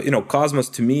network. Cosmos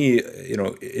to me,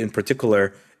 in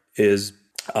particular is,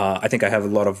 I think I have a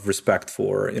lot of respect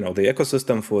for, the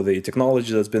ecosystem, for the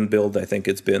technology that's been built. I think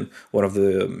it's been one of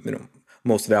the,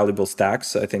 most valuable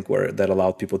stacks, I think, that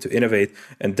allowed people to innovate.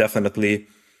 And definitely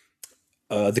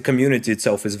the community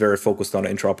itself is very focused on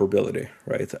interoperability,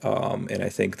 right? And I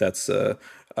think that's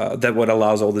that what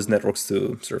allows all these networks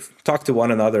to sort of talk to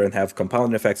one another and have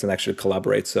compounding effects and actually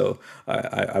collaborate. So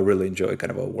I really enjoy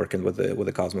kind of working with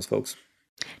the Cosmos folks.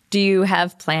 Do you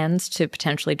have plans to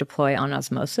potentially deploy on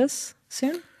Osmosis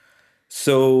soon?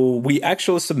 So we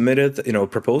actually submitted, a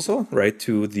proposal, right,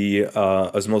 to the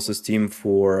Osmosis team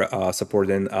for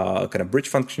supporting kind of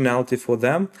bridge functionality for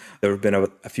them. There have been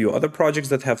a few other projects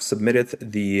that have submitted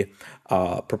the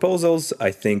proposals.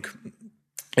 I think,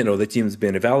 the team's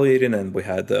been evaluating, and we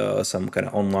had some kind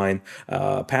of online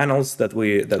panels that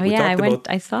we talked about.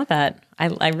 I saw that.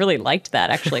 I really liked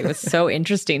that, actually. It was so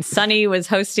interesting. Sunny was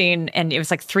hosting, and it was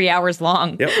 3 hours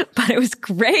long, but it was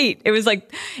great. It was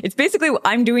it's basically,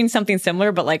 I'm doing something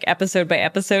similar, but episode by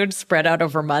episode spread out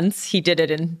over months. He did it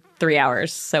in 3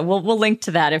 hours. So we'll link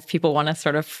to that if people want to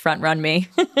sort of front run me,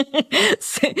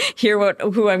 hear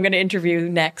who I'm going to interview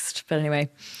next. But anyway,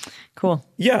 cool.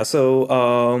 Yeah. So,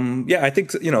 I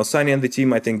think, Sunny and the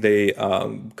team, I think they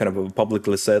kind of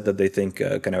publicly said that they think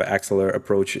kind of Axelar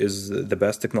approach is the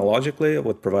best technologically,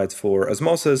 what provides for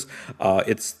Osmosis.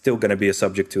 It's still going to be a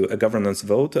subject to a governance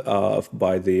vote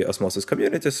by the Osmosis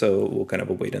community. So we'll kind of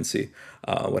wait and see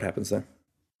what happens there.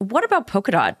 What about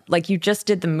Polkadot? You just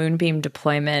did the Moonbeam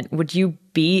deployment. Would you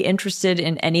be interested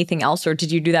in anything else, or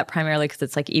did you do that primarily because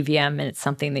it's EVM and it's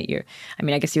something that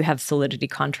I guess you have Solidity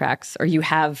contracts, or you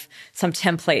have some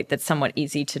template that's somewhat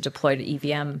easy to deploy to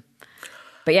EVM.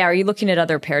 But are you looking at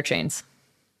other parachains?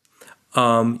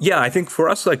 I think for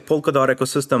us, Polkadot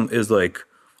ecosystem is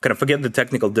kind of forget the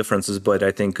technical differences, but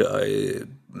I think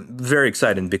very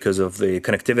exciting because of the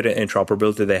connectivity and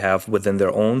interoperability they have within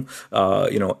their own,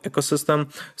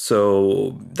 ecosystem.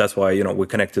 So that's why, we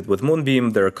connected with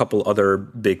Moonbeam. There are a couple other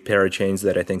big parachains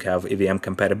that I think have EVM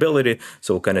compatibility.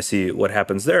 So we'll kind of see what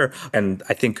happens there. And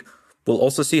I think we'll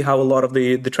also see how a lot of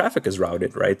the traffic is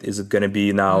routed, right? Is it going to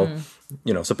be now,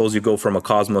 suppose you go from a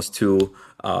Cosmos to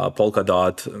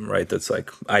Polkadot, right? That's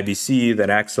like IBC, then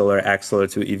Axelar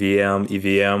to EVM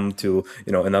to,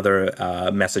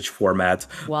 another message format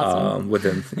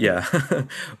within,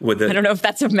 within. I don't know if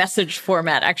that's a message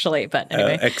format actually, but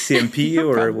anyway. XCMP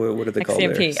or what do they call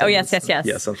it? XCMP. Oh, yes.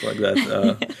 Yeah, something like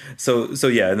that. So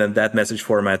yeah, and then that message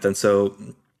format. And so,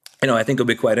 I think it'll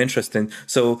be quite interesting.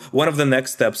 So one of the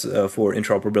next steps for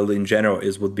interoperability in general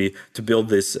would be to build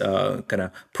this kind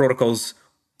of protocols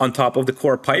on top of the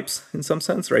core pipes in some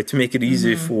sense, right? To make it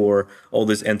easy for all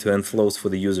these end-to-end flows for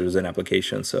the users and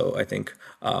applications. So I think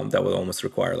that would almost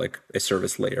require like a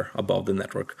service layer above the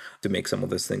network to make some of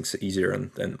these things easier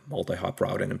and multi-hop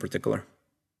routing in particular.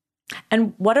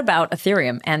 And what about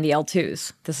Ethereum and the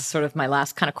L2s? This is sort of my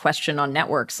last kind of question on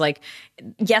networks. Like,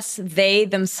 yes, they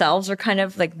themselves are kind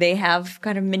of like, they have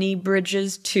kind of mini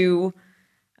bridges to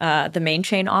the main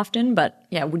chain often, but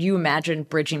yeah, would you imagine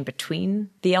bridging between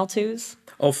the L2s?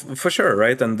 Oh, for sure,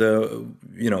 right? And,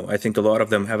 I think a lot of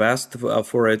them have asked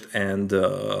for it. And,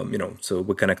 so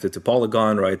we're connected to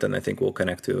Polygon, right? And I think we'll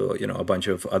connect to, a bunch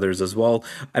of others as well.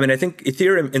 I mean, I think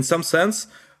Ethereum, in some sense,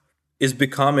 is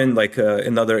becoming like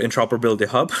another interoperability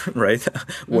hub, right?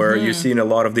 Where you're seeing a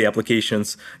lot of the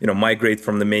applications, migrate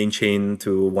from the main chain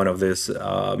to one of these,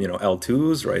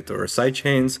 L2s, right? Or side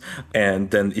chains. And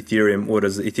then Ethereum, what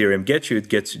does Ethereum get you? It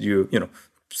gets you,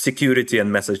 security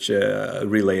and message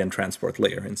relay and transport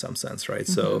layer in some sense, right?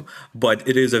 So, but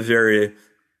it is a very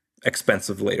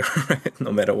expensive layer, right?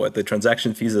 No matter what, the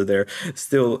transaction fees are there,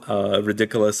 still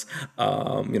ridiculous.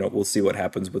 We'll see what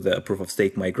happens with the proof of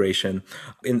stake migration.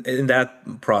 In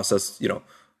that process,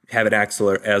 having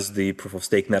Axelar as the proof of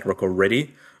stake network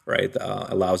already, right,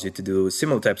 allows you to do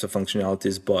similar types of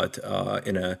functionalities, but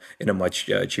in a much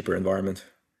cheaper environment.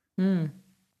 So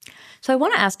I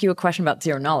want to ask you a question about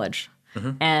zero knowledge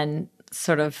and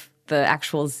sort of the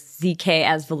actual ZK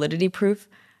as validity proof.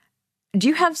 Do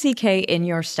you have ZK in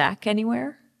your stack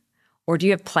anywhere? Or do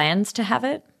you have plans to have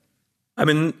it? I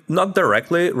mean, not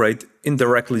directly, right?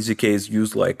 Indirectly, ZK is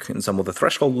used like in some of the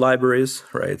threshold libraries,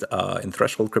 right? In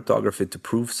threshold cryptography to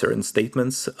prove certain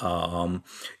statements.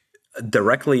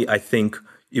 Directly, I think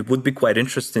it would be quite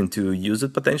interesting to use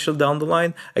it potentially down the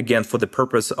line, again, for the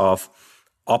purpose of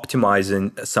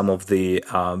optimizing some of the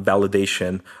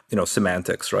validation,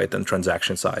 semantics, right? And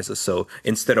transaction sizes. So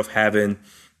instead of having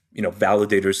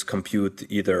validators compute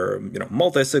either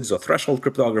multi-sigs or threshold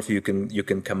cryptography, you can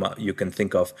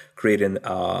think of creating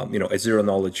a zero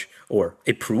knowledge or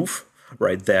a proof,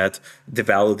 right, that the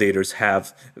validators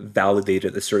have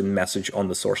validated a certain message on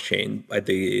the source chain at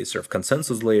the sort of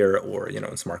consensus layer or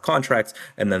in smart contracts,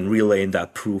 and then relaying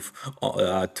that proof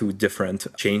to different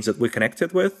chains that we're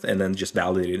connected with, and then just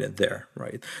validating it there,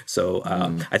 right? So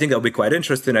I think that would be quite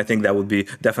interesting. I think that would be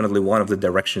definitely one of the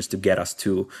directions to get us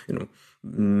to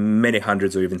many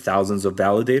hundreds or even thousands of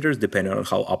validators, depending on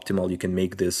how optimal you can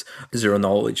make this zero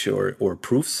knowledge or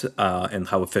proofs, and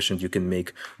how efficient you can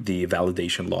make the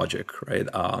validation logic, right?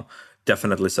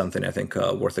 Definitely something I think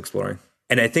worth exploring.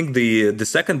 And I think the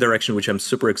second direction, which I'm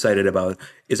super excited about,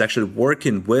 is actually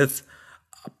working with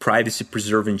privacy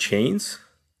preserving chains.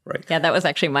 Right. Yeah, that was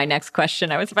actually my next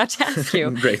question I was about to ask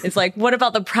you. Great. It's like, what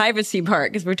about the privacy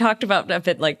part? Because we talked about a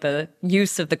bit like the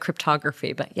use of the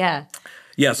cryptography, but yeah.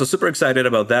 Yeah, so super excited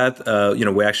about that.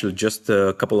 We actually just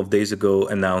a couple of days ago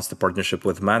announced a partnership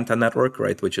with Manta Network,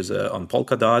 right, which is on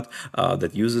Polkadot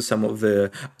that uses some of the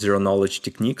zero knowledge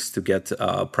techniques to get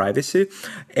privacy.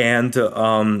 And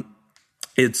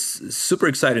it's super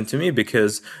exciting to me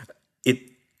because it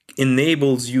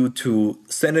enables you to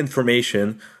send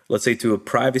information, let's say, to a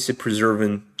privacy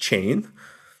preserving chain,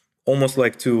 almost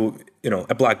like to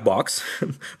a black box,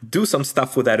 do some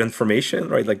stuff with that information,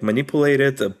 right? Like manipulate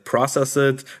it, process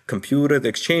it, compute it,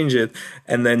 exchange it,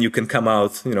 and then you can come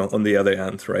out, on the other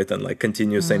end, right? And like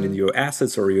continue sending your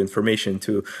assets or your information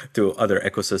to other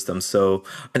ecosystems. So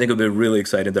I think it'll be a really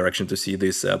exciting direction to see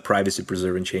these privacy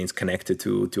preserving chains connected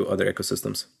to other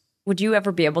ecosystems. Would you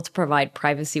ever be able to provide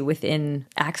privacy within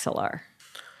Axelar?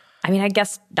 I mean, I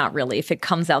guess not really. If it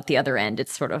comes out the other end,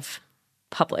 it's sort of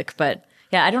public, but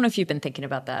yeah, I don't know if you've been thinking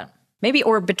about that. Maybe,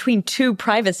 or between two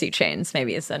privacy chains,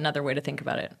 maybe is another way to think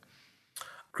about it.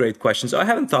 Great question. So I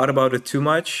haven't thought about it too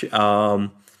much. I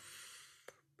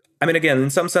mean, again, in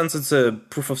some sense, it's a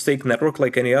proof of stake network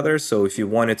like any other. So if you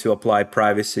wanted to apply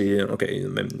privacy, okay,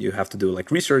 you have to do like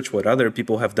research, what other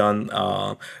people have done,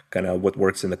 kind of what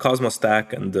works in the Cosmos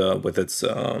stack and with its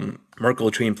Merkle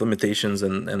tree implementations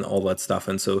and all that stuff.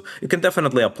 And so you can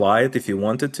definitely apply it if you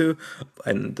wanted to.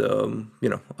 And,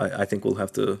 I think I'll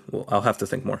have to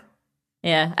think more.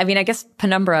 Yeah. I mean, I guess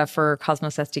Penumbra for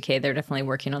Cosmos SDK, they're definitely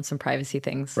working on some privacy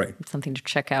things. Right. It's something to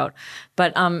check out.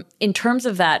 But in terms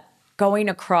of that, going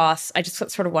across, I just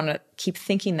sort of want to keep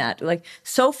thinking that, like,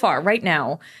 so far, right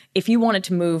now, if you wanted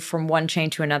to move from one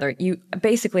chain to another, you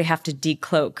basically have to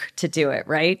decloak to do it,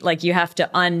 right? Like, you have to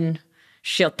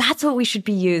unshield. That's what we should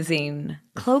be using.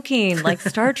 Cloaking, like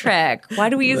Star Trek. Why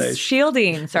do we use Nice.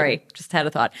 shielding? Sorry, just had a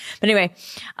thought. But anyway,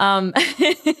 I love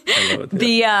it.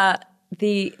 Yeah.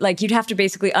 the like, you'd have to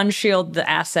basically unshield the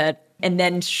asset and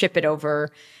then ship it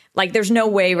over. Like, there's no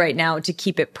way right now to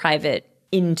keep it private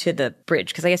into the bridge,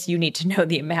 because I guess you need to know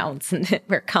the amounts and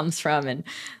where it comes from, and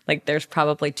like there's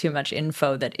probably too much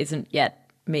info that isn't yet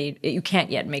made, you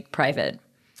can't yet make private.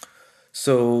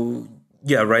 So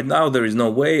yeah, right now there is no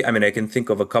way. I mean, I can think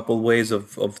of a couple ways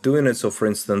of doing it. So for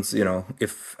instance,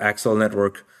 if Axelar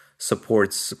Network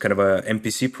supports kind of a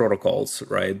MPC protocols,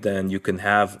 right, then you can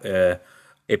have a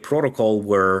protocol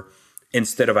where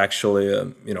instead of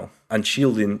actually,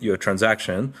 unshielding your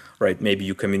transaction, right, maybe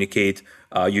you communicate,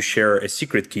 you share a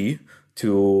secret key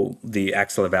to the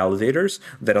Axelar validators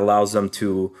that allows them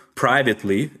to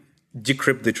privately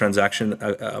decrypt the transaction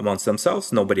amongst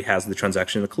themselves. Nobody has the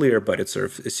transaction clear, but it's sort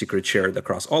of a secret shared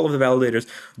across all of the validators,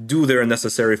 do their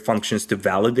necessary functions to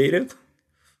validate it,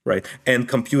 right, and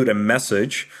compute a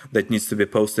message that needs to be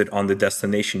posted on the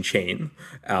destination chain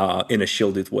in a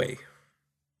shielded way.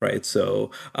 Right,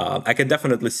 so I can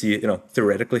definitely see,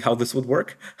 theoretically how this would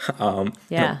work.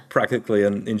 Practically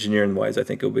and engineering-wise, I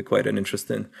think it would be quite an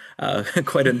interesting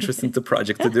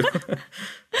project to do.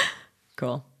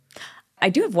 Cool. I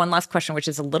do have one last question, which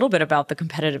is a little bit about the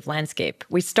competitive landscape.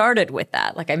 We started with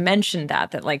that, like I mentioned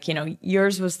that like,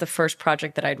 yours was the first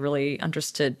project that I'd really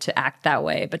understood to act that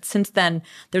way. But since then,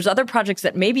 there's other projects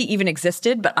that maybe even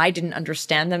existed, but I didn't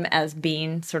understand them as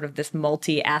being sort of this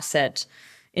multi-asset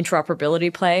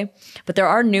interoperability play, but there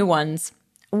are new ones.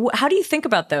 How do you think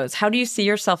about those? How do you see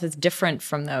yourself as different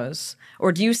from those?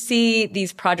 Or do you see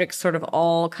these projects sort of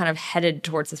all kind of headed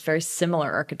towards this very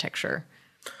similar architecture?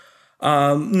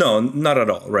 No, not at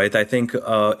all, right? I think,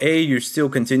 you're still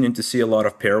continuing to see a lot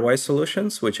of pairwise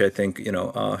solutions, which I think,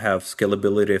 have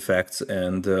scalability effects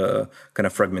and kind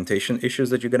of fragmentation issues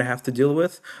that you're going to have to deal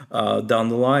with down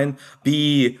the line.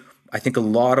 B, I think a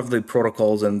lot of the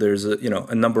protocols, and there's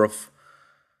a number of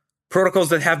protocols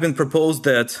that have been proposed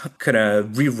that kind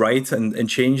of rewrite and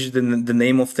change the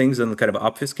name of things and kind of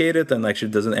obfuscate it and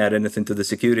actually doesn't add anything to the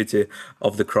security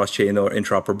of the cross-chain or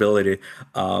interoperability.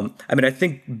 I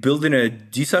think building a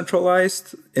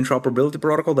decentralized interoperability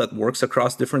protocol that works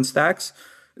across different stacks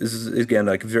is, again,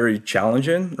 like very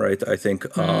challenging, right? I think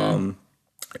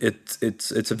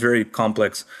it's a very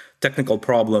complex technical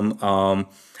problem.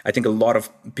 I think a lot of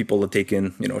people are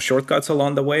taking, shortcuts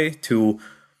along the way to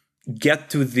get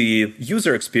to the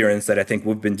user experience that I think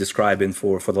we've been describing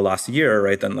for the last year,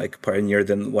 right? And like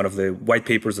pioneered in one of the white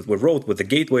papers that we wrote with the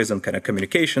gateways and kind of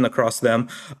communication across them.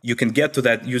 You can get to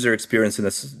that user experience in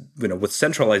a, with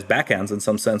centralized backends in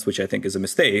some sense, which I think is a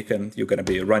mistake, and you're going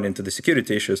to run into the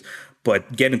security issues.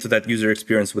 But getting to that user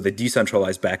experience with a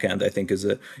decentralized backend, I think, is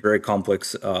a very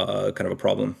complex kind of a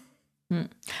problem.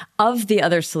 Of the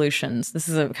other solutions, this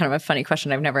is a kind of a funny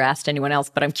question I've never asked anyone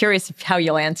else, but I'm curious how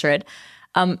you'll answer it.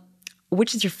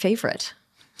 Which is your favorite?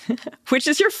 Which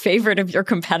is your favorite of your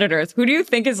competitors? Who do you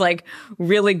think is like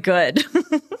really good?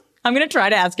 I'm going to try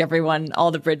to ask everyone, all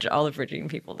the bridging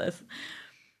people this.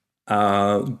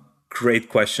 Great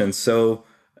question. So,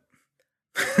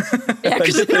 yeah,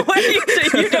 because you don't want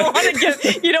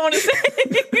to say.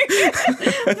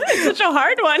 It's such a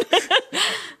hard one.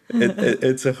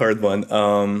 It's a hard one.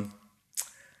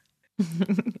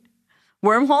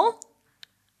 Wormhole?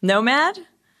 Nomad?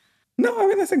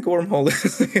 No, I think Wormhole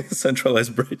is a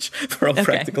centralized bridge for all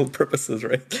practical purposes,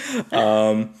 right?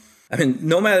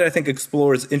 Nomad, I think,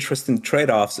 explores interesting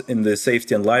trade-offs in the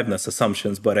safety and liveness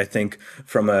assumptions, but I think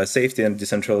from a safety and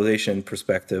decentralization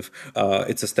perspective,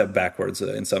 it's a step backwards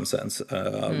in some sense,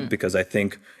 because I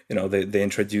think, they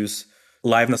introduce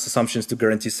liveness assumptions to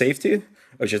guarantee safety,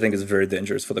 which I think is very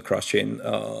dangerous for the cross-chain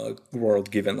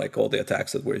world, given like all the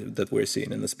attacks that we're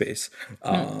seeing in the space.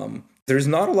 There's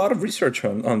not a lot of research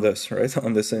on this, right?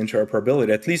 On this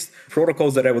interoperability, at least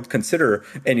protocols that I would consider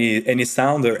any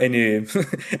sound or any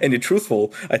any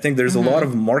truthful. I think there's a lot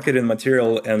of marketing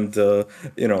material and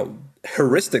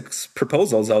heuristic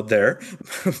proposals out there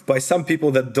by some people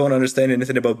that don't understand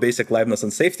anything about basic liveness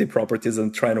and safety properties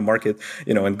and trying to market,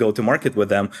 and go to market with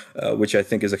them, which I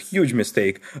think is a huge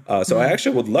mistake. So I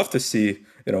actually would love to see,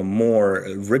 more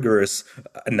rigorous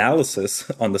analysis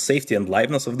on the safety and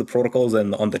liveness of the protocols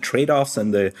and on the trade-offs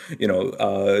and the,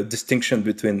 distinction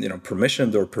between,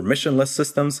 permissioned or permissionless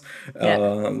systems,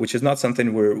 which is not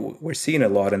something we're seeing a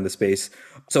lot in the space.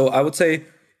 So I would say,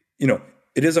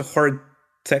 it is a hard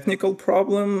technical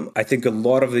problem. I think a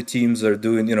lot of the teams are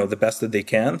doing, the best that they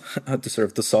can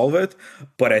to solve it.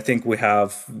 But I think we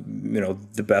have,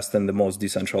 the best and the most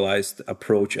decentralized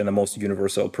approach and the most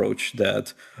universal approach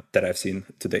that I've seen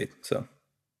to date. So.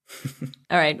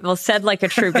 All right. Well, said like a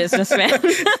true businessman.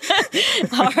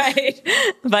 All right.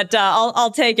 But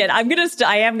I'll take it. I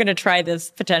am going to try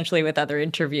this potentially with other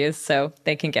interviews so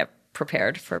they can get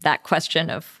prepared for that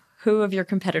question of who of your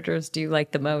competitors do you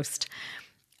like the most?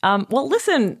 Well,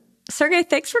 listen, Sergey,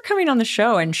 thanks for coming on the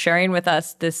show and sharing with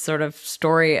us this sort of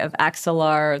story of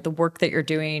Axelar, the work that you're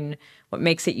doing, what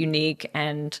makes it unique,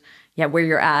 and where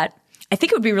you're at. I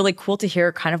think it would be really cool to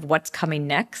hear kind of what's coming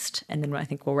next, and then I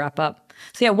think we'll wrap up.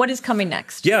 So what is coming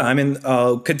next? Yeah, I mean,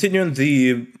 continuing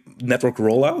the network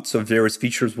rollout. So various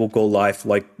features will go live,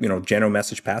 like, general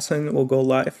message passing will go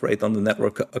live right on the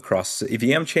network across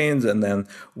EVM chains. And then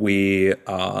we,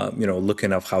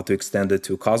 looking at how to extend it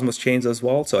to Cosmos chains as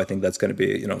well. So I think that's going to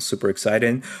be, super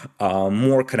exciting.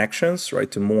 More connections,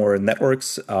 right, to more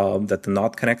networks that are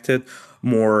not connected,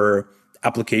 more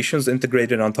applications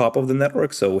integrated on top of the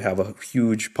network. So we have a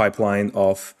huge pipeline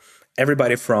of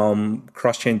everybody from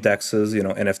cross-chain dexes,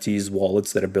 NFTs,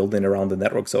 wallets that are building around the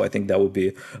network. So I think that would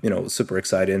be, super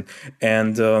exciting.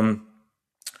 And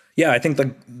I think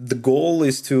the goal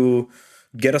is to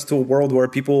get us to a world where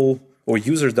people or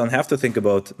users don't have to think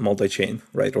about multi-chain,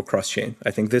 right, or cross-chain.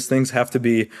 I think these things have to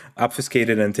be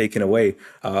obfuscated and taken away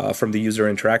from the user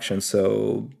interaction.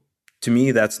 So to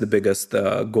me, that's the biggest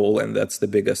goal, and that's the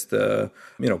biggest,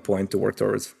 point to work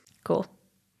towards. Cool.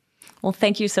 Well,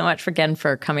 thank you so much again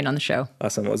for coming on the show.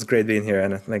 Awesome. It was great being here,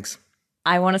 Anna. Thanks.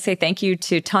 I want to say thank you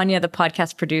to Tanya, the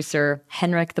podcast producer,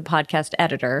 Henrik, the podcast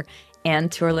editor,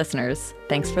 and to our listeners.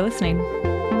 Thanks for listening.